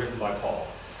are written by Paul.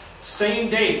 Same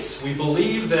dates. We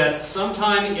believe that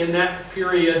sometime in that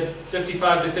period,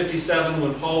 55 to 57,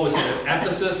 when Paul was in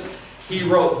Ephesus, he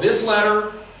wrote this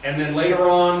letter, and then later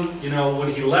on,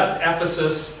 when he left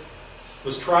Ephesus,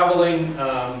 was traveling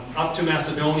up to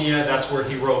Macedonia, that's where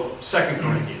he wrote 2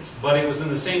 Corinthians. But it was in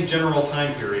the same general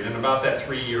time period, in about that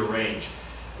 3-year range.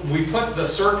 We put the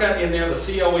circa in there. The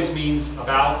C always means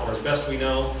about, or as best we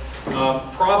know.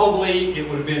 Probably it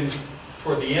would have been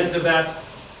toward the end of that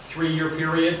 3-year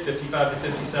period, 55 to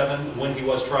 57, when he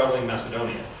was traveling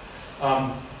Macedonia.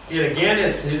 It again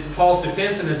is Paul's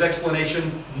defense and his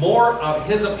explanation more of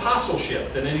his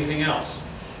apostleship than anything else.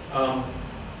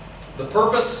 The The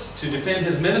purpose, to defend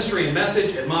his ministry and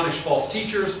message, admonish false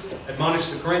teachers, admonish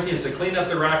the Corinthians to clean up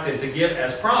their act, and to give,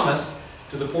 as promised,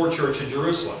 to the poor church in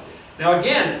Jerusalem. Now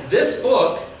again, this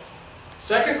book,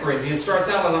 2 Corinthians, starts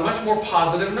out on a much more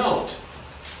positive note.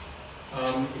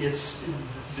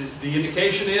 The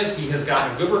indication is he has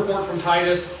gotten a good report from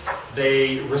Titus.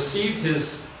 They received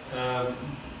his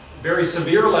very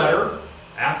severe letter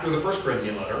after the 1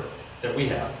 Corinthian letter that we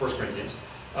have, 1 Corinthians,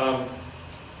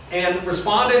 and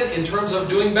responded in terms of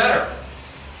doing better.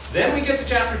 Then we get to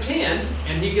chapter 10,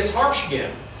 and he gets harsh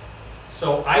again.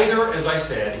 So either, as I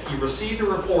said, he received a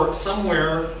report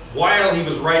somewhere while he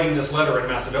was writing this letter in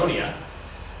Macedonia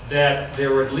that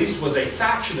there at least was a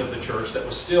faction of the church that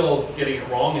was still getting it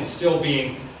wrong and still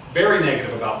being very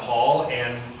negative about Paul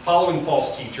and following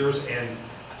false teachers and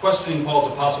questioning Paul's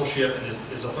apostleship and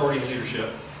his authority and leadership.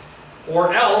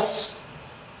 Or else,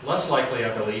 less likely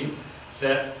I believe,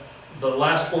 that the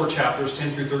last 4 chapters, 10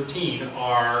 through 13,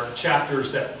 are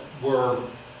chapters that were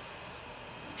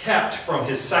kept from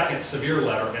his second severe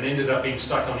letter and ended up being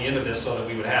stuck on the end of this so that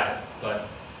we would have it. But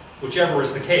whichever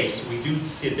is the case, we do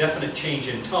see a definite change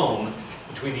in tone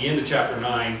between the end of chapter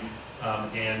 9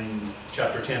 and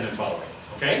chapter 10 and following.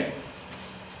 Okay?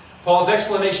 Paul's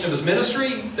explanation of his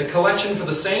ministry, the collection for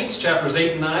the saints, chapters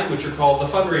 8 and 9, which are called the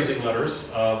fundraising letters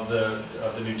of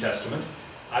the New Testament.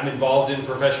 I'm involved in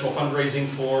professional fundraising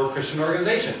for Christian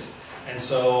organizations. And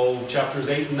so chapters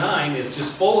 8 and 9 is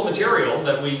just full of material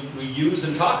that we use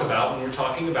and talk about when we're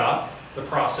talking about the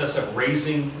process of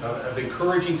raising, of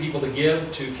encouraging people to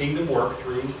give to kingdom work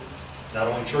through not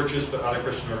only churches but other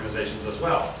Christian organizations as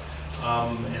well.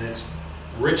 And it's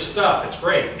rich stuff. It's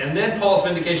great. And then Paul's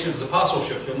vindication of his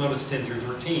apostleship. You'll notice 10 through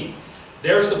 13.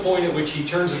 There's the point at which he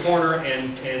turns the corner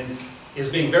and is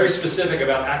being very specific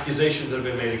about accusations that have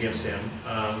been made against him.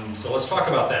 So let's talk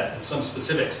about that in some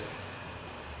specifics.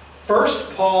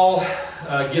 First, Paul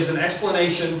gives an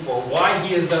explanation for why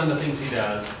he has done the things he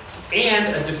does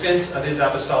and a defense of his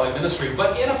apostolic ministry,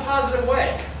 but in a positive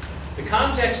way. The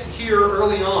context here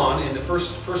early on in the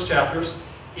first chapters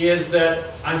is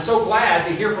that I'm so glad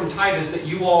to hear from Titus that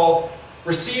you all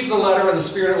received the letter in the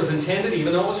spirit it was intended,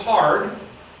 even though it was hard,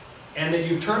 and that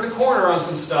you've turned a corner on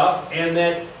some stuff, and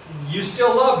that you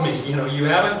still love me. You know, you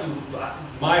haven't,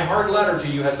 my hard letter to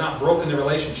you has not broken the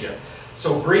relationship.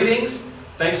 So greetings,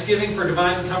 thanksgiving for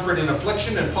divine comfort in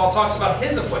affliction, and Paul talks about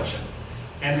his affliction,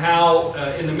 and how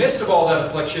in the midst of all that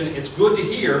affliction, it's good to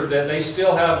hear that they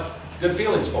still have good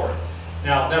feelings for it.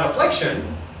 Now, that affliction,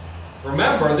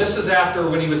 remember, this is after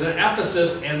when he was in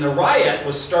Ephesus and the riot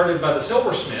was started by the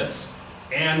silversmiths,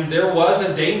 and there was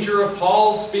a danger of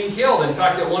Paul's being killed. In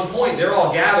fact, at one point, they're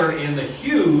all gathered in the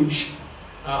huge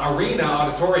arena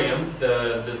auditorium,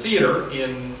 the theater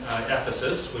in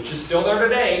Ephesus, which is still there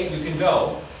today. You can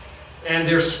go. And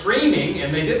they're screaming,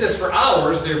 and they did this for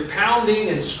hours. They're pounding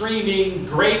and screaming,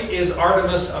 "Great is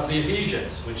Artemis of the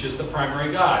Ephesians," which is the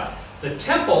primary god. The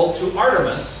temple to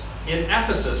Artemis in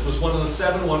Ephesus was one of the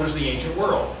 7 wonders of the ancient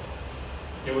world.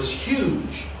 It was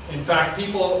huge. In fact,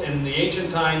 people in the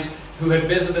ancient times who had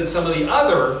visited some of the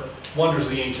other wonders of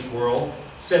the ancient world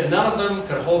said none of them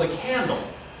could hold a candle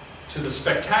to the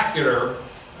spectacular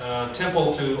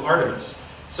temple to Artemis.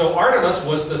 So Artemis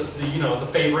was the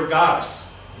favorite goddess,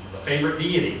 the favorite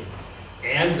deity.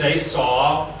 And they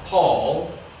saw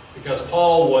Paul, because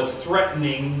Paul was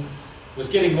threatening, was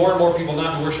getting more and more people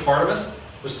not to worship Artemis,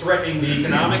 was threatening the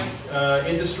economic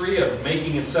industry of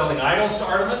making and selling idols to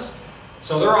Artemis.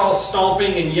 So they're all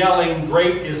stomping and yelling,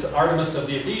 "Great is Artemis of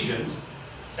the Ephesians."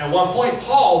 At one point,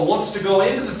 Paul wants to go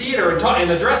into the theater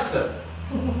and address them.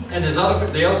 And the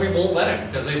other people won't let him,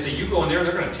 because they say, "You go in there,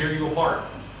 they're going to tear you apart."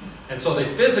 And so they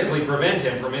physically prevent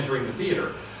him from entering the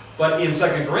theater. But in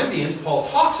 2 Corinthians, Paul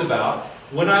talks about,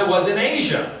 "When I was in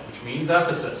Asia," which means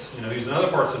Ephesus. You know, he's in other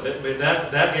parts of it, but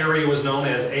that area was known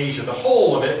as Asia. The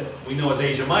whole of it we know as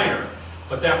Asia Minor.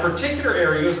 But that particular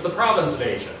area is the province of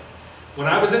Asia. When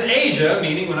I was in Asia,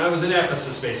 meaning when I was in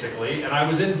Ephesus basically, and I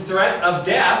was in threat of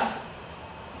death,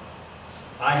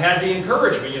 I had the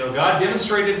encouragement. You know, God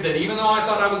demonstrated that even though I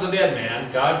thought I was a dead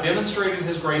man, God demonstrated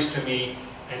His grace to me.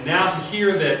 And now to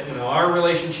hear that, you know, our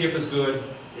relationship is good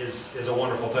is a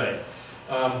wonderful thing.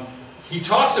 He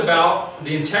talks about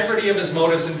the integrity of his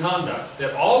motives and conduct,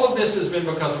 that all of this has been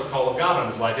because of a call of God on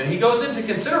his life. And he goes into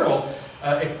considerable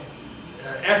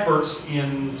efforts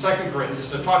in 2 Corinthians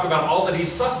to talk about all that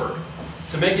he's suffered,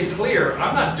 to make it clear,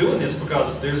 I'm not doing this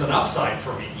because there's an upside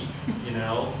for me. You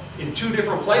know, in 2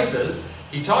 different places,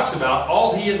 he talks about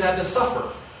all he has had to suffer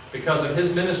because of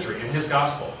his ministry and his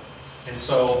gospel. And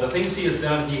so the things he has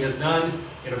done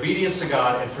in obedience to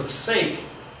God and for the sake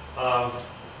of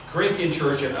Corinthian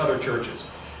church and other churches.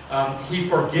 He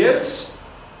forgives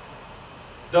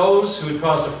those who had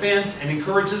caused offense and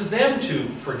encourages them to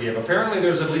forgive. Apparently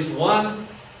there's at least one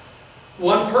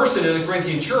person in the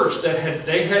Corinthian church that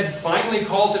they had finally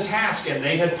called to task and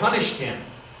they had punished him.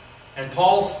 And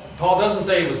Paul doesn't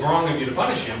say it was wrong of you to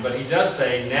punish him, but he does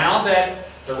say, now that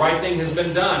the right thing has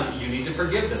been done, you need to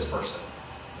forgive this person.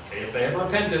 Okay, if they have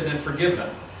repented, then forgive them.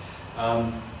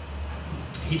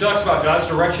 He talks about God's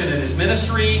direction in his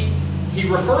ministry. He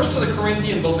refers to the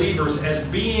Corinthian believers as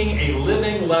being a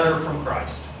living letter from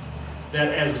Christ.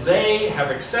 That as they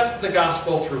have accepted the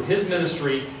gospel through his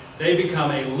ministry, they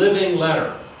become a living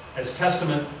letter as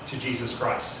testament to Jesus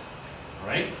Christ. All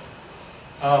right?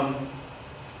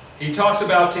 He talks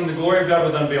about seeing the glory of God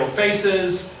with unveiled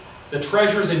faces, the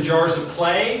treasures in jars of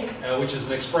clay, which is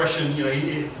an expression,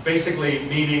 basically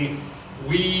meaning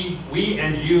we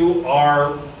and you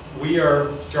are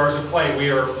jars of clay. We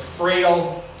are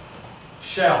frail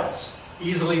shells,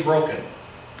 easily broken.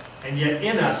 And yet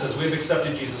in us, as we've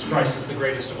accepted Jesus Christ, is the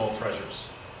greatest of all treasures.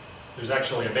 There's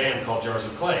actually a band called Jars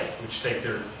of Clay, which take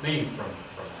their name from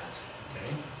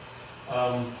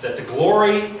that. Okay? That the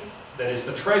glory that is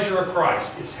the treasure of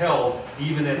Christ is held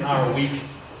even in our weak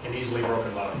and easily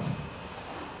broken bodies.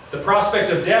 The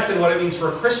prospect of death and what it means for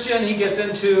a Christian, he gets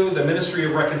into. The ministry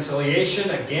of reconciliation,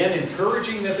 again,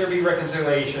 encouraging that there be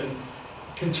reconciliation,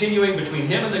 continuing between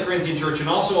him and the Corinthian church, and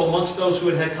also amongst those who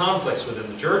had had conflicts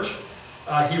within the church.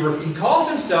 He calls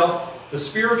himself the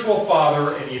spiritual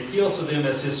father, and he appeals to them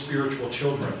as his spiritual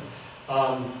children.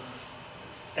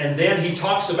 And then he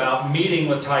talks about meeting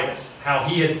with Titus, how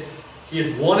he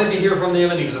had wanted to hear from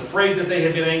them, and he was afraid that they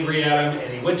had been angry at him,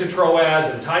 and he went to Troas,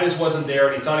 and Titus wasn't there,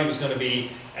 and he thought he was going to be.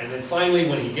 And then finally,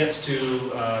 when he gets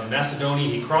to Macedonia,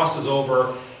 he crosses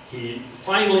over. He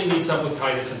finally meets up with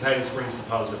Titus, and Titus brings the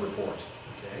positive report.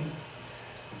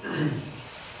 Okay.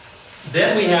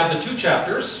 Then we have the two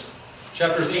chapters,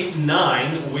 chapters 8 and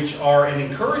 9, which are an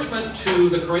encouragement to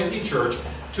the Corinthian church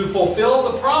to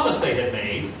fulfill the promise they had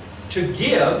made to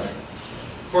give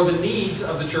for the needs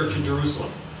of the church in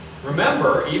Jerusalem.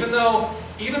 Remember, even though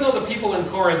the people in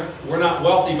Corinth were not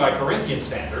wealthy by Corinthian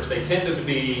standards, they tended to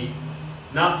be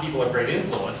not people of great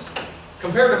influence.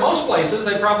 Compared to most places,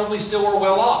 they probably still were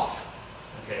well off.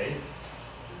 Okay?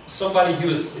 Somebody who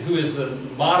is a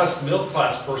modest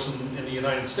middle-class person in the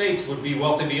United States would be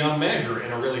wealthy beyond measure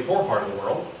in a really poor part of the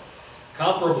world.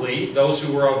 Comparably, those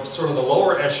who were of sort of the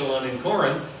lower echelon in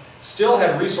Corinth still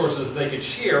had resources that they could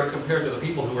share compared to the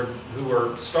people who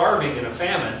were starving in a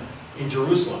famine in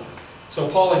Jerusalem. So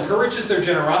Paul encourages their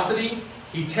generosity.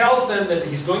 He tells them that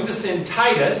he's going to send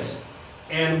Titus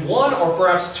and one or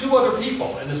perhaps two other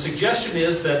people. And the suggestion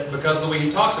is that because of the way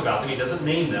he talks about them, he doesn't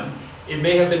name them. It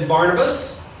may have been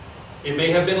Barnabas. It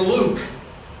may have been Luke.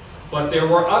 But there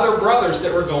were other brothers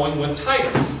that were going with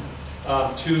Titus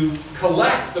to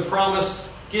collect the promised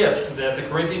gift that the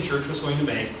Corinthian church was going to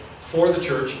make for the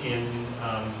church in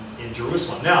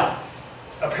Jerusalem. Now,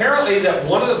 apparently that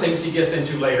one of the things he gets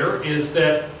into later is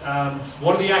that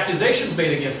one of the accusations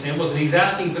made against him was that he's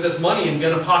asking for this money and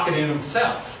going to pocket it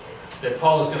himself, that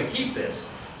Paul is going to keep this.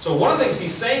 So one of the things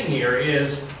he's saying here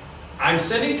is, I'm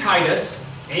sending Titus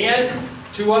and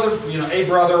two other, a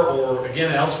brother, or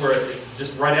again elsewhere,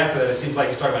 just right after that it seems like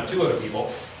he's talking about two other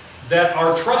people, that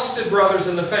are trusted brothers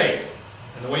in the faith.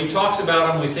 And the way he talks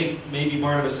about them, we think maybe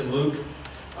Barnabas and Luke,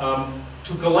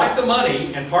 to collect the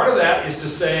money, and part of that is to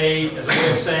say, as a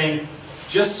way of saying,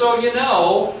 just so you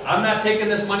know, I'm not taking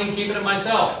this money and keeping it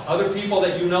myself. Other people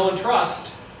that you know and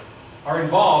trust are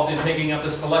involved in taking up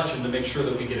this collection to make sure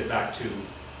that we get it back to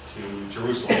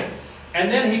Jerusalem. And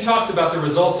then he talks about the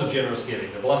results of generous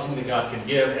giving, the blessing that God can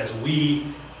give as we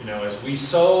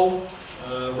sow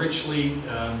richly,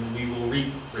 we will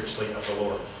reap richly of the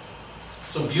Lord.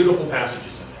 Some beautiful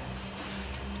passages in there.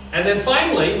 And then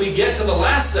finally, we get to the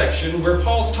last section where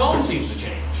Paul's tone seems to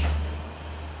change.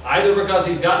 Either because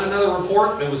he's gotten another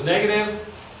report that was negative,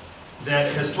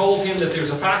 that has told him that there's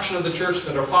a faction of the church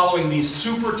that are following these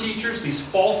super teachers, these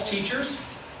false teachers.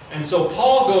 And so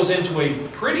Paul goes into a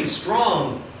pretty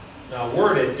strong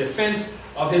worded defense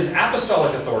of his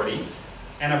apostolic authority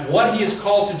and of what he is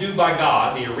called to do by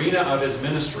God, the arena of his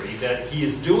ministry, that he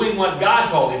is doing what God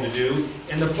called him to do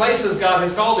in the places God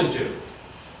has called him to.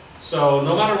 So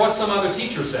no matter what some other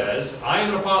teacher says, I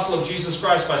am an apostle of Jesus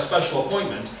Christ by special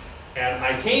appointment, and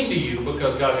I came to you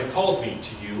because God had called me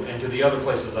to you and to the other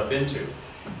places I've been to.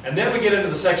 And then we get into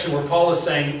the section where Paul is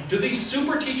saying, do these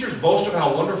super teachers boast of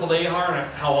how wonderful they are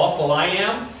and how awful I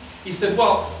am? He said,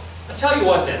 well, I'll tell you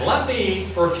what then, let me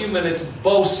for a few minutes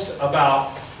boast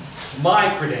about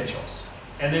my credentials.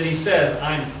 And then he says,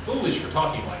 I'm foolish for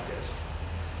talking like this.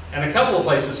 And a couple of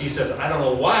places he says, I don't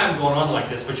know why I'm going on like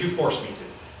this, but you forced me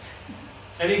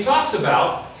to. And he talks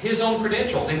about his own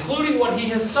credentials, including what he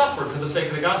has suffered for the sake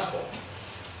of the gospel.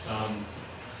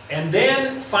 And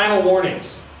then final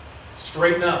warnings.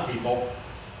 Straighten up, people.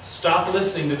 Stop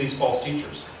listening to these false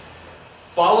teachers.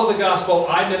 Follow the gospel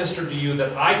I ministered to you,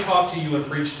 that I taught to you and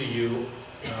preached to you,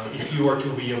 if you are to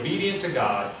be obedient to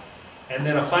God. And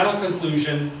then a final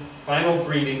conclusion, final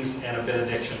greetings, and a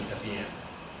benediction at the end.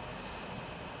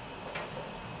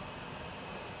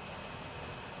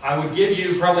 I would give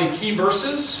you probably key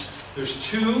verses. There's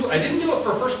two. I didn't do it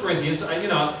for 1 Corinthians. I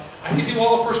could do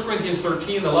all of 1 Corinthians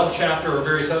 13, the love chapter, or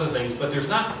various other things, but there's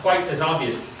not quite as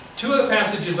obvious. Two of the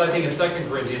passages, I think, in 2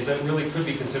 Corinthians that really could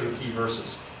be considered key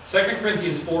verses. 2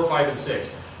 Corinthians 4, 5, and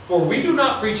 6. For we do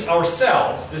not preach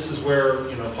ourselves. This is where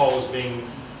Paul was being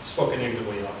spoken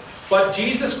negatively of. But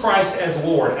Jesus Christ as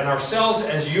Lord, and ourselves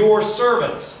as your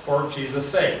servants for Jesus'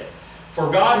 sake. For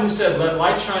God, who said, let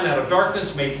light shine out of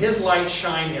darkness, made his light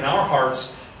shine in our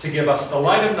hearts to give us the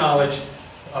light of knowledge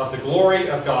of the glory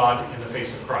of God in the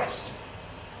face of Christ.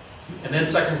 And then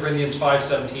 2 Corinthians 5,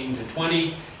 17 to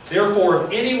 20. Therefore,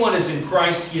 if anyone is in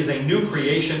Christ, he is a new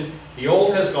creation. The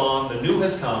old has gone, the new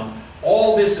has come.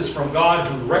 All this is from God,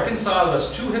 who reconciled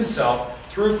us to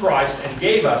himself through Christ and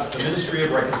gave us the ministry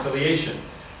of reconciliation.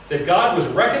 That God was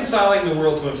reconciling the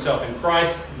world to himself in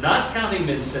Christ, not counting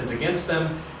men's sins against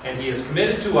them, and he has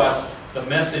committed to us the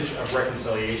message of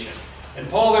reconciliation. And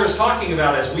Paul there is talking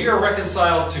about, as we are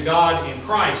reconciled to God in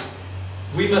Christ,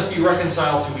 we must be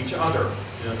reconciled to each other.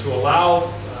 To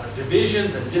allow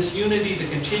divisions and disunity to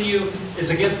continue is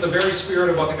against the very spirit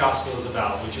of what the gospel is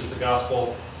about, which is the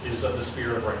gospel is of the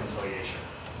spirit of reconciliation.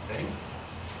 Okay?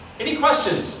 Any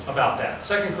questions about that?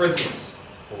 2 Corinthians,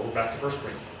 or back to 1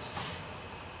 Corinthians.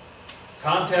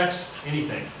 Context,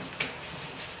 anything.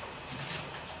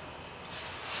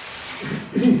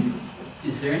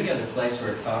 Is there any other place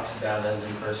where it talks about, other than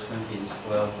 1 Corinthians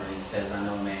 12, where it says, I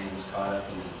know a man who was caught up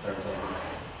in the third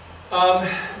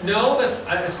heaven? No, that's,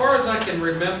 as far as I can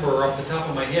remember off the top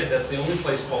of my head, that's the only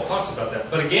place Paul talks about that.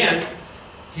 But again,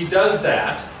 he does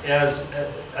that as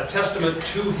a testament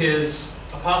to his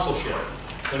apostleship.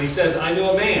 When he says, I knew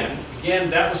a man, again,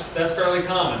 that's fairly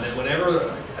common, that whenever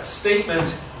a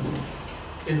statement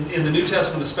in the New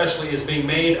Testament especially is being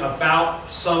made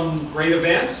about some great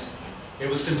event, it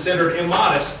was considered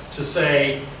immodest to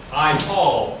say, I,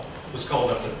 Paul, was called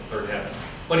up to the third heaven.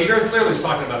 But he very clearly is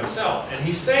talking about himself. And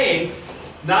he's saying,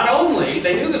 not only,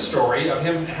 they knew the story of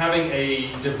him having a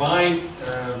divine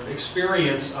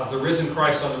experience of the risen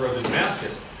Christ on the road to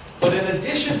Damascus, but in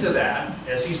addition to that,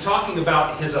 as he's talking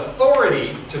about his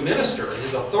authority to minister,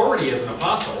 his authority as an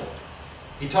apostle,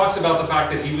 he talks about the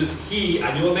fact that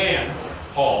I knew a man,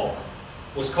 Paul,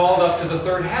 was called up to the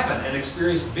third heaven and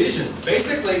experienced visions.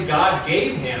 Basically, God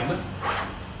gave him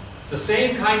the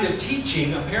same kind of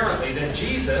teaching, apparently, that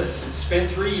Jesus spent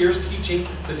 3 years teaching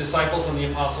the disciples and the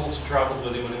apostles who traveled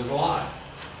with him when he was alive.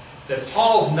 That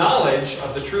Paul's knowledge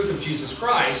of the truth of Jesus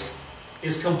Christ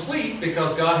is complete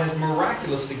because God has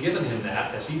miraculously given him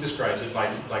that, as he describes it,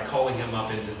 by calling him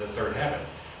up into the third heaven.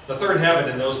 The third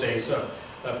heaven in those days,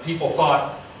 people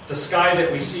thought the sky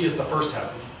that we see is the first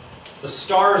heaven. The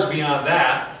stars beyond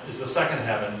that is the second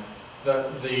heaven.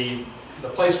 The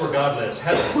place where God lives,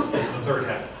 heaven, is the third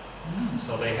heaven.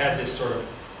 So they had this sort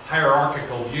of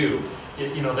hierarchical view.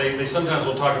 They sometimes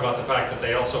will talk about the fact that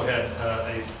they also had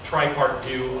a tripart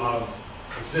view of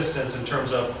existence in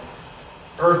terms of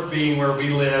earth being where we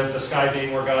live, the sky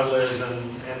being where God lives,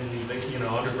 and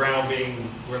the underground being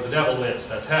where the devil lives.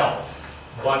 That's hell.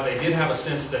 But they did have a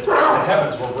sense that the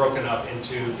heavens were broken up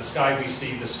into the sky we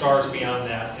see, the stars beyond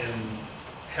that, and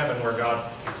heaven where God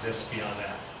exists beyond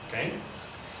that. Okay?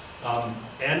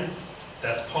 And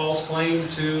that's Paul's claim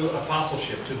to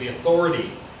apostleship, to the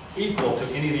authority equal to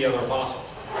any of the other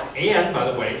apostles. And, by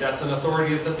the way, that's an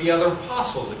authority that the other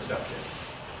apostles accepted.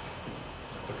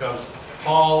 Because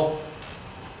Paul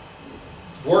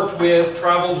worked with,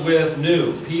 traveled with,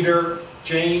 knew Peter,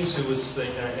 James, who was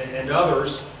and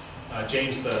others,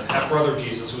 James, the half-brother of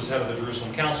Jesus, who was head of the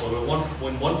Jerusalem Council, who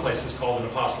in one place is called an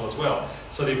apostle as well.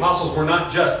 So the apostles were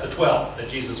not just the 12 that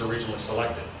Jesus originally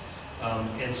selected.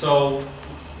 And so,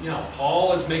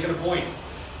 Paul is making a point.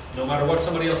 No matter what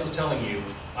somebody else is telling you,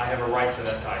 I have a right to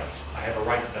that title. I have a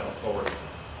right to that authority.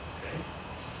 Okay?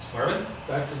 Marvin?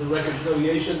 Back to the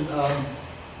reconciliation.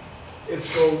 It's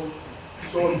so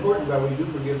important that we do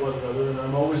forgive one another, and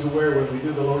I'm always aware when we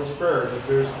do the Lord's Prayer that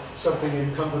there's something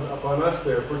incumbent upon us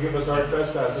there. Forgive us our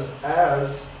trespasses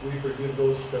as we forgive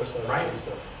those trespasses against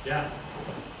us. Yeah.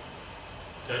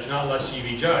 Judge not lest ye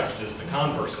be judged is the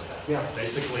converse of that. Yeah.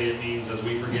 Basically, it means as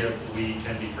we forgive, we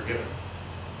can be forgiven.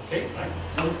 Okay, Mike?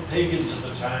 Weren't the pagans at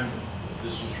the time that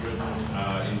this was written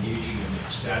engaging in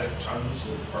ecstatic tongues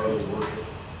as part of the worship?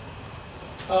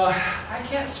 I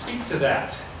can't speak to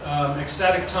that.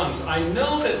 Ecstatic tongues. I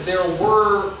know that there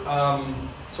were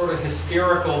sort of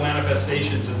hysterical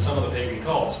manifestations in some of the pagan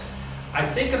cults. I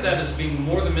think of that as being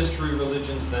more the mystery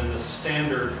religions than the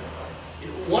standard.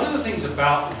 One of the things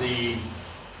about the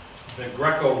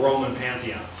Greco-Roman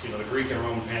pantheons, the Greek and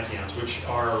Roman pantheons, which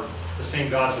are the same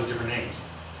gods with different names,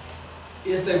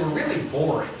 is they were really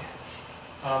boring.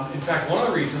 In fact, one of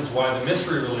the reasons why the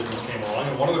mystery religions came along,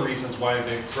 and one of the reasons why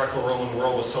the Greco-Roman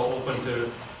world was so open to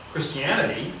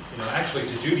Christianity, actually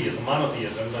to Judaism,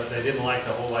 monotheism, but they didn't like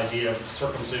the whole idea of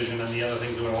circumcision and the other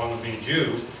things that went along with being a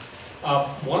Jew.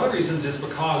 One of the reasons is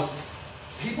because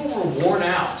people were worn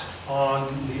out on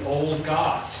the old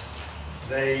gods.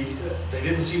 They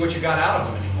didn't see what you got out of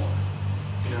them anymore.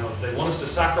 They want us to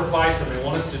sacrifice and they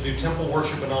want us to do temple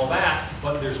worship and all that,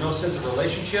 but there's no sense of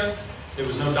relationship. There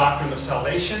was no doctrine of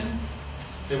salvation.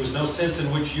 There was no sense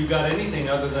in which you got anything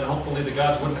other than hopefully the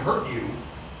gods wouldn't hurt you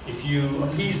if you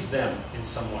appeased them in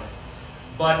some way.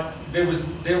 But there was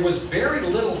very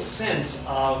little sense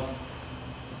of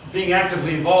being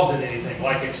actively involved in anything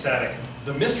like ecstatic.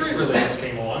 The mystery religions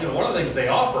came along, and one of the things they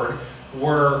offered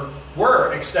were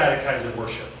ecstatic kinds of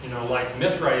worship. Like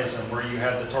Mithraism, where you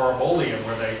had the Torabolium,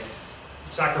 where they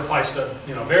sacrificed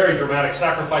very dramatic,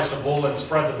 sacrificed a bull and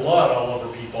spread the blood all over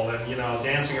people, and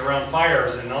dancing around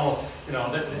fires and all,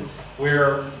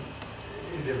 where a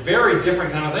very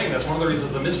different kind of thing. That's one of the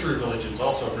reasons the mystery religions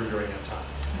also grew during that time.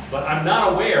 But I'm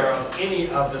not aware of any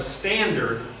of the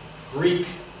standard Greek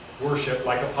worship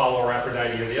like Apollo or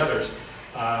Aphrodite or the others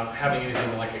having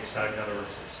anything like ecstatic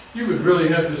utterances. You would really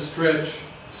have to stretch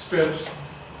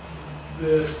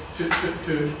this to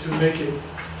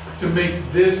make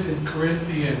this in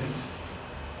Corinthians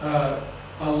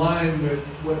align with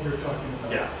what you're talking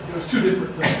about. Yeah. It was two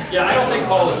different things. Yeah, I don't think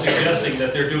Paul is suggesting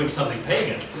that they're doing something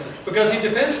pagan, because he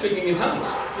defends speaking in tongues.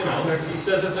 He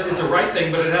says it's a right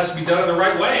thing, but it has to be done in the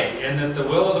right way, and that the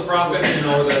will of the prophet,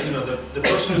 or the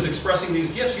person who's expressing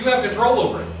these gifts, you have control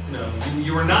over it.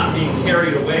 You are not being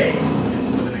carried away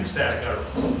with an ecstatic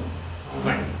utterance.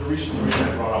 Right. The reason I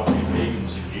brought up the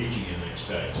pagans engaging in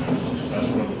ecstatic tongues is because that's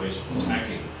one of the ways of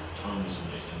attacking tongues in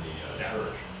the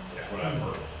church. That's what I've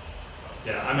heard.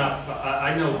 Yeah,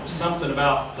 I know something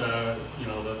about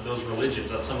those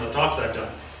religions. That's some of the talks I've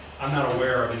done. I'm not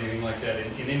aware of anything like that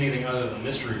in anything other than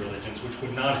mystery religions, which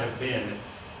would not have been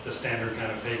the standard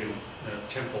kind of pagan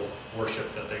temple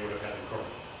worship that they would have had in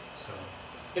Corinth. So,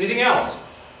 anything else,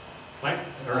 Mike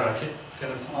or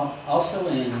Also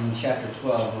in chapter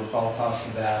 12, where Paul talks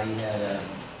about he had a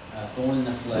thorn in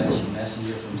the flesh, a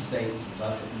messenger from Satan to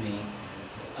buffet me.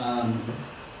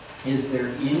 Is there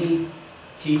any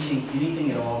teaching, anything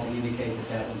at all to indicate that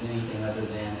that was anything other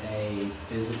than a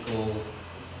physical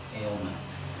ailment?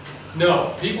 No.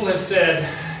 People have said,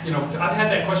 I've had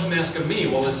that question asked of me,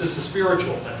 well, is this a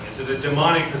spiritual thing? Is it a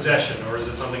demonic possession, or is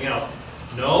it something else?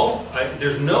 No,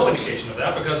 there's no indication of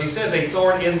that, because he says a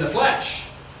thorn in the flesh.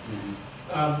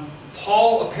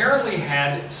 Paul apparently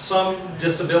had some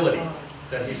disability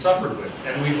that he suffered with,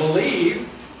 and we believe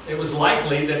it was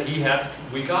likely that he had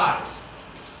weak eyes,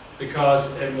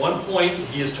 because at one point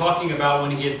he is talking about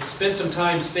when he had spent some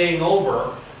time staying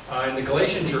over in the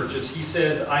Galatian churches. He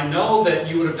says, I know that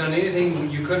you would have done anything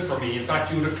you could for me. In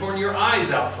fact, you would have torn your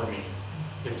eyes out for me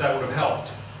if that would have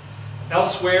helped.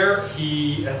 Elsewhere,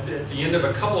 he, at the end of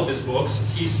a couple of his books,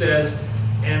 he says,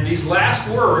 and these last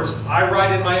words I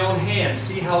write in my own hand,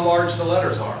 see how large the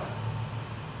letters are.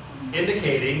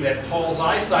 Indicating that Paul's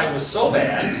eyesight was so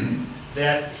bad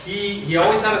that he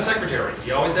always had a secretary.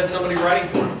 He always had somebody writing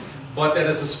for him. But that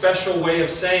as a special way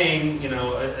of saying,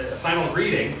 a final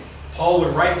greeting, Paul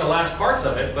would write the last parts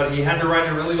of it, but he had to write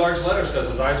in really large letters because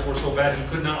his eyes were so bad he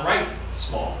could not write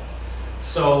small.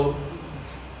 So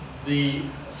the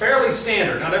fairly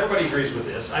standard, not everybody agrees with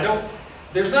this.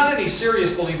 There's not any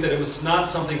serious belief that it was not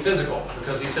something physical,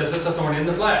 because he says it's a thorn in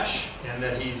the flesh, and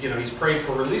that he's prayed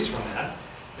for release from that.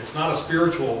 It's not a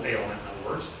spiritual ailment, in other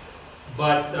words.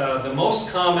 But the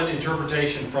most common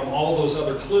interpretation from all those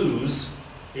other clues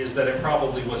is that it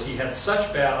probably was he had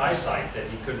such bad eyesight that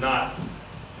he could not,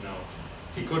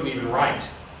 he couldn't even write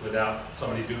without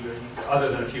somebody doing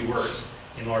other than a few words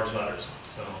in large letters.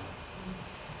 So,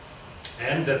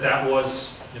 and that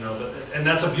was, and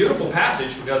that's a beautiful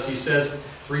passage, because he says,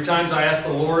 3 times I asked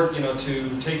the Lord, to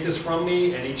take this from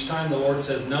me, and each time the Lord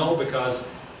says no, because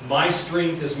my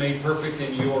strength is made perfect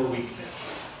in your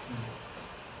weakness.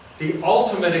 The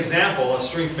ultimate example of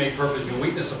strength made perfect in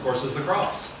weakness, of course, is the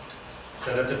cross.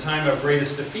 That at the time of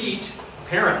greatest defeat,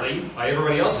 apparently, by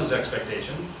everybody else's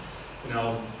expectation. You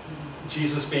know,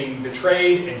 Jesus being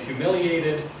betrayed and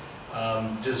humiliated,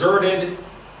 deserted,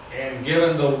 and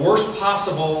given the worst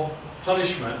possible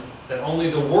punishment that only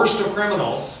the worst of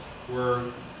criminals were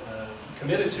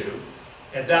committed to.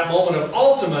 At that moment of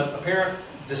ultimate, apparent,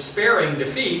 despairing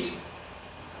defeat,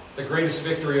 the greatest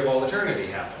victory of all eternity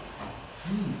happened.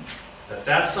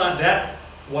 That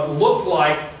what looked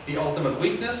like the ultimate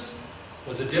weakness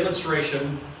was a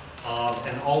demonstration of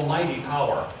an almighty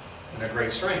power and a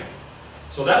great strength.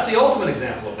 So that's the ultimate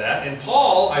example of that. And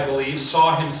Paul, I believe,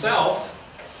 saw himself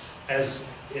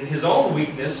as in his own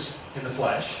weakness in the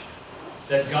flesh,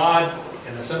 that God,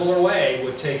 in a similar way,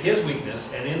 would take his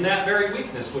weakness, and in that very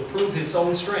weakness would prove his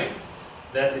own strength.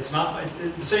 That it's not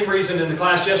the same reason in the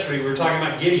class yesterday we were talking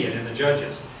about Gideon and the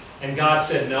judges. And God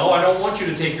said, no, I don't want you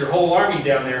to take your whole army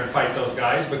down there and fight those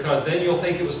guys, because then you'll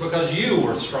think it was because you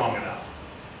were strong enough.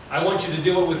 I want you to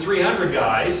do it with 300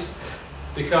 guys,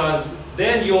 because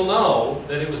then you'll know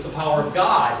that it was the power of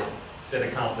God that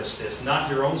accomplished this, not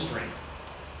your own strength.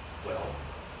 Well,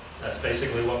 that's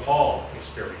basically what Paul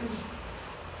experienced.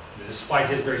 Despite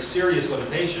his very serious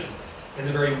limitation, in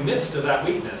the very midst of that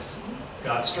weakness,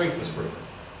 God's strength was proven.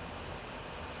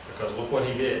 Because look what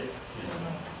he did.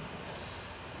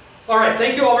 All right,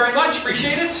 thank you all very much.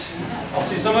 Appreciate it. I'll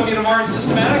see some of you tomorrow in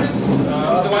systematics.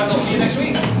 Otherwise, I'll see you next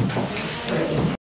week.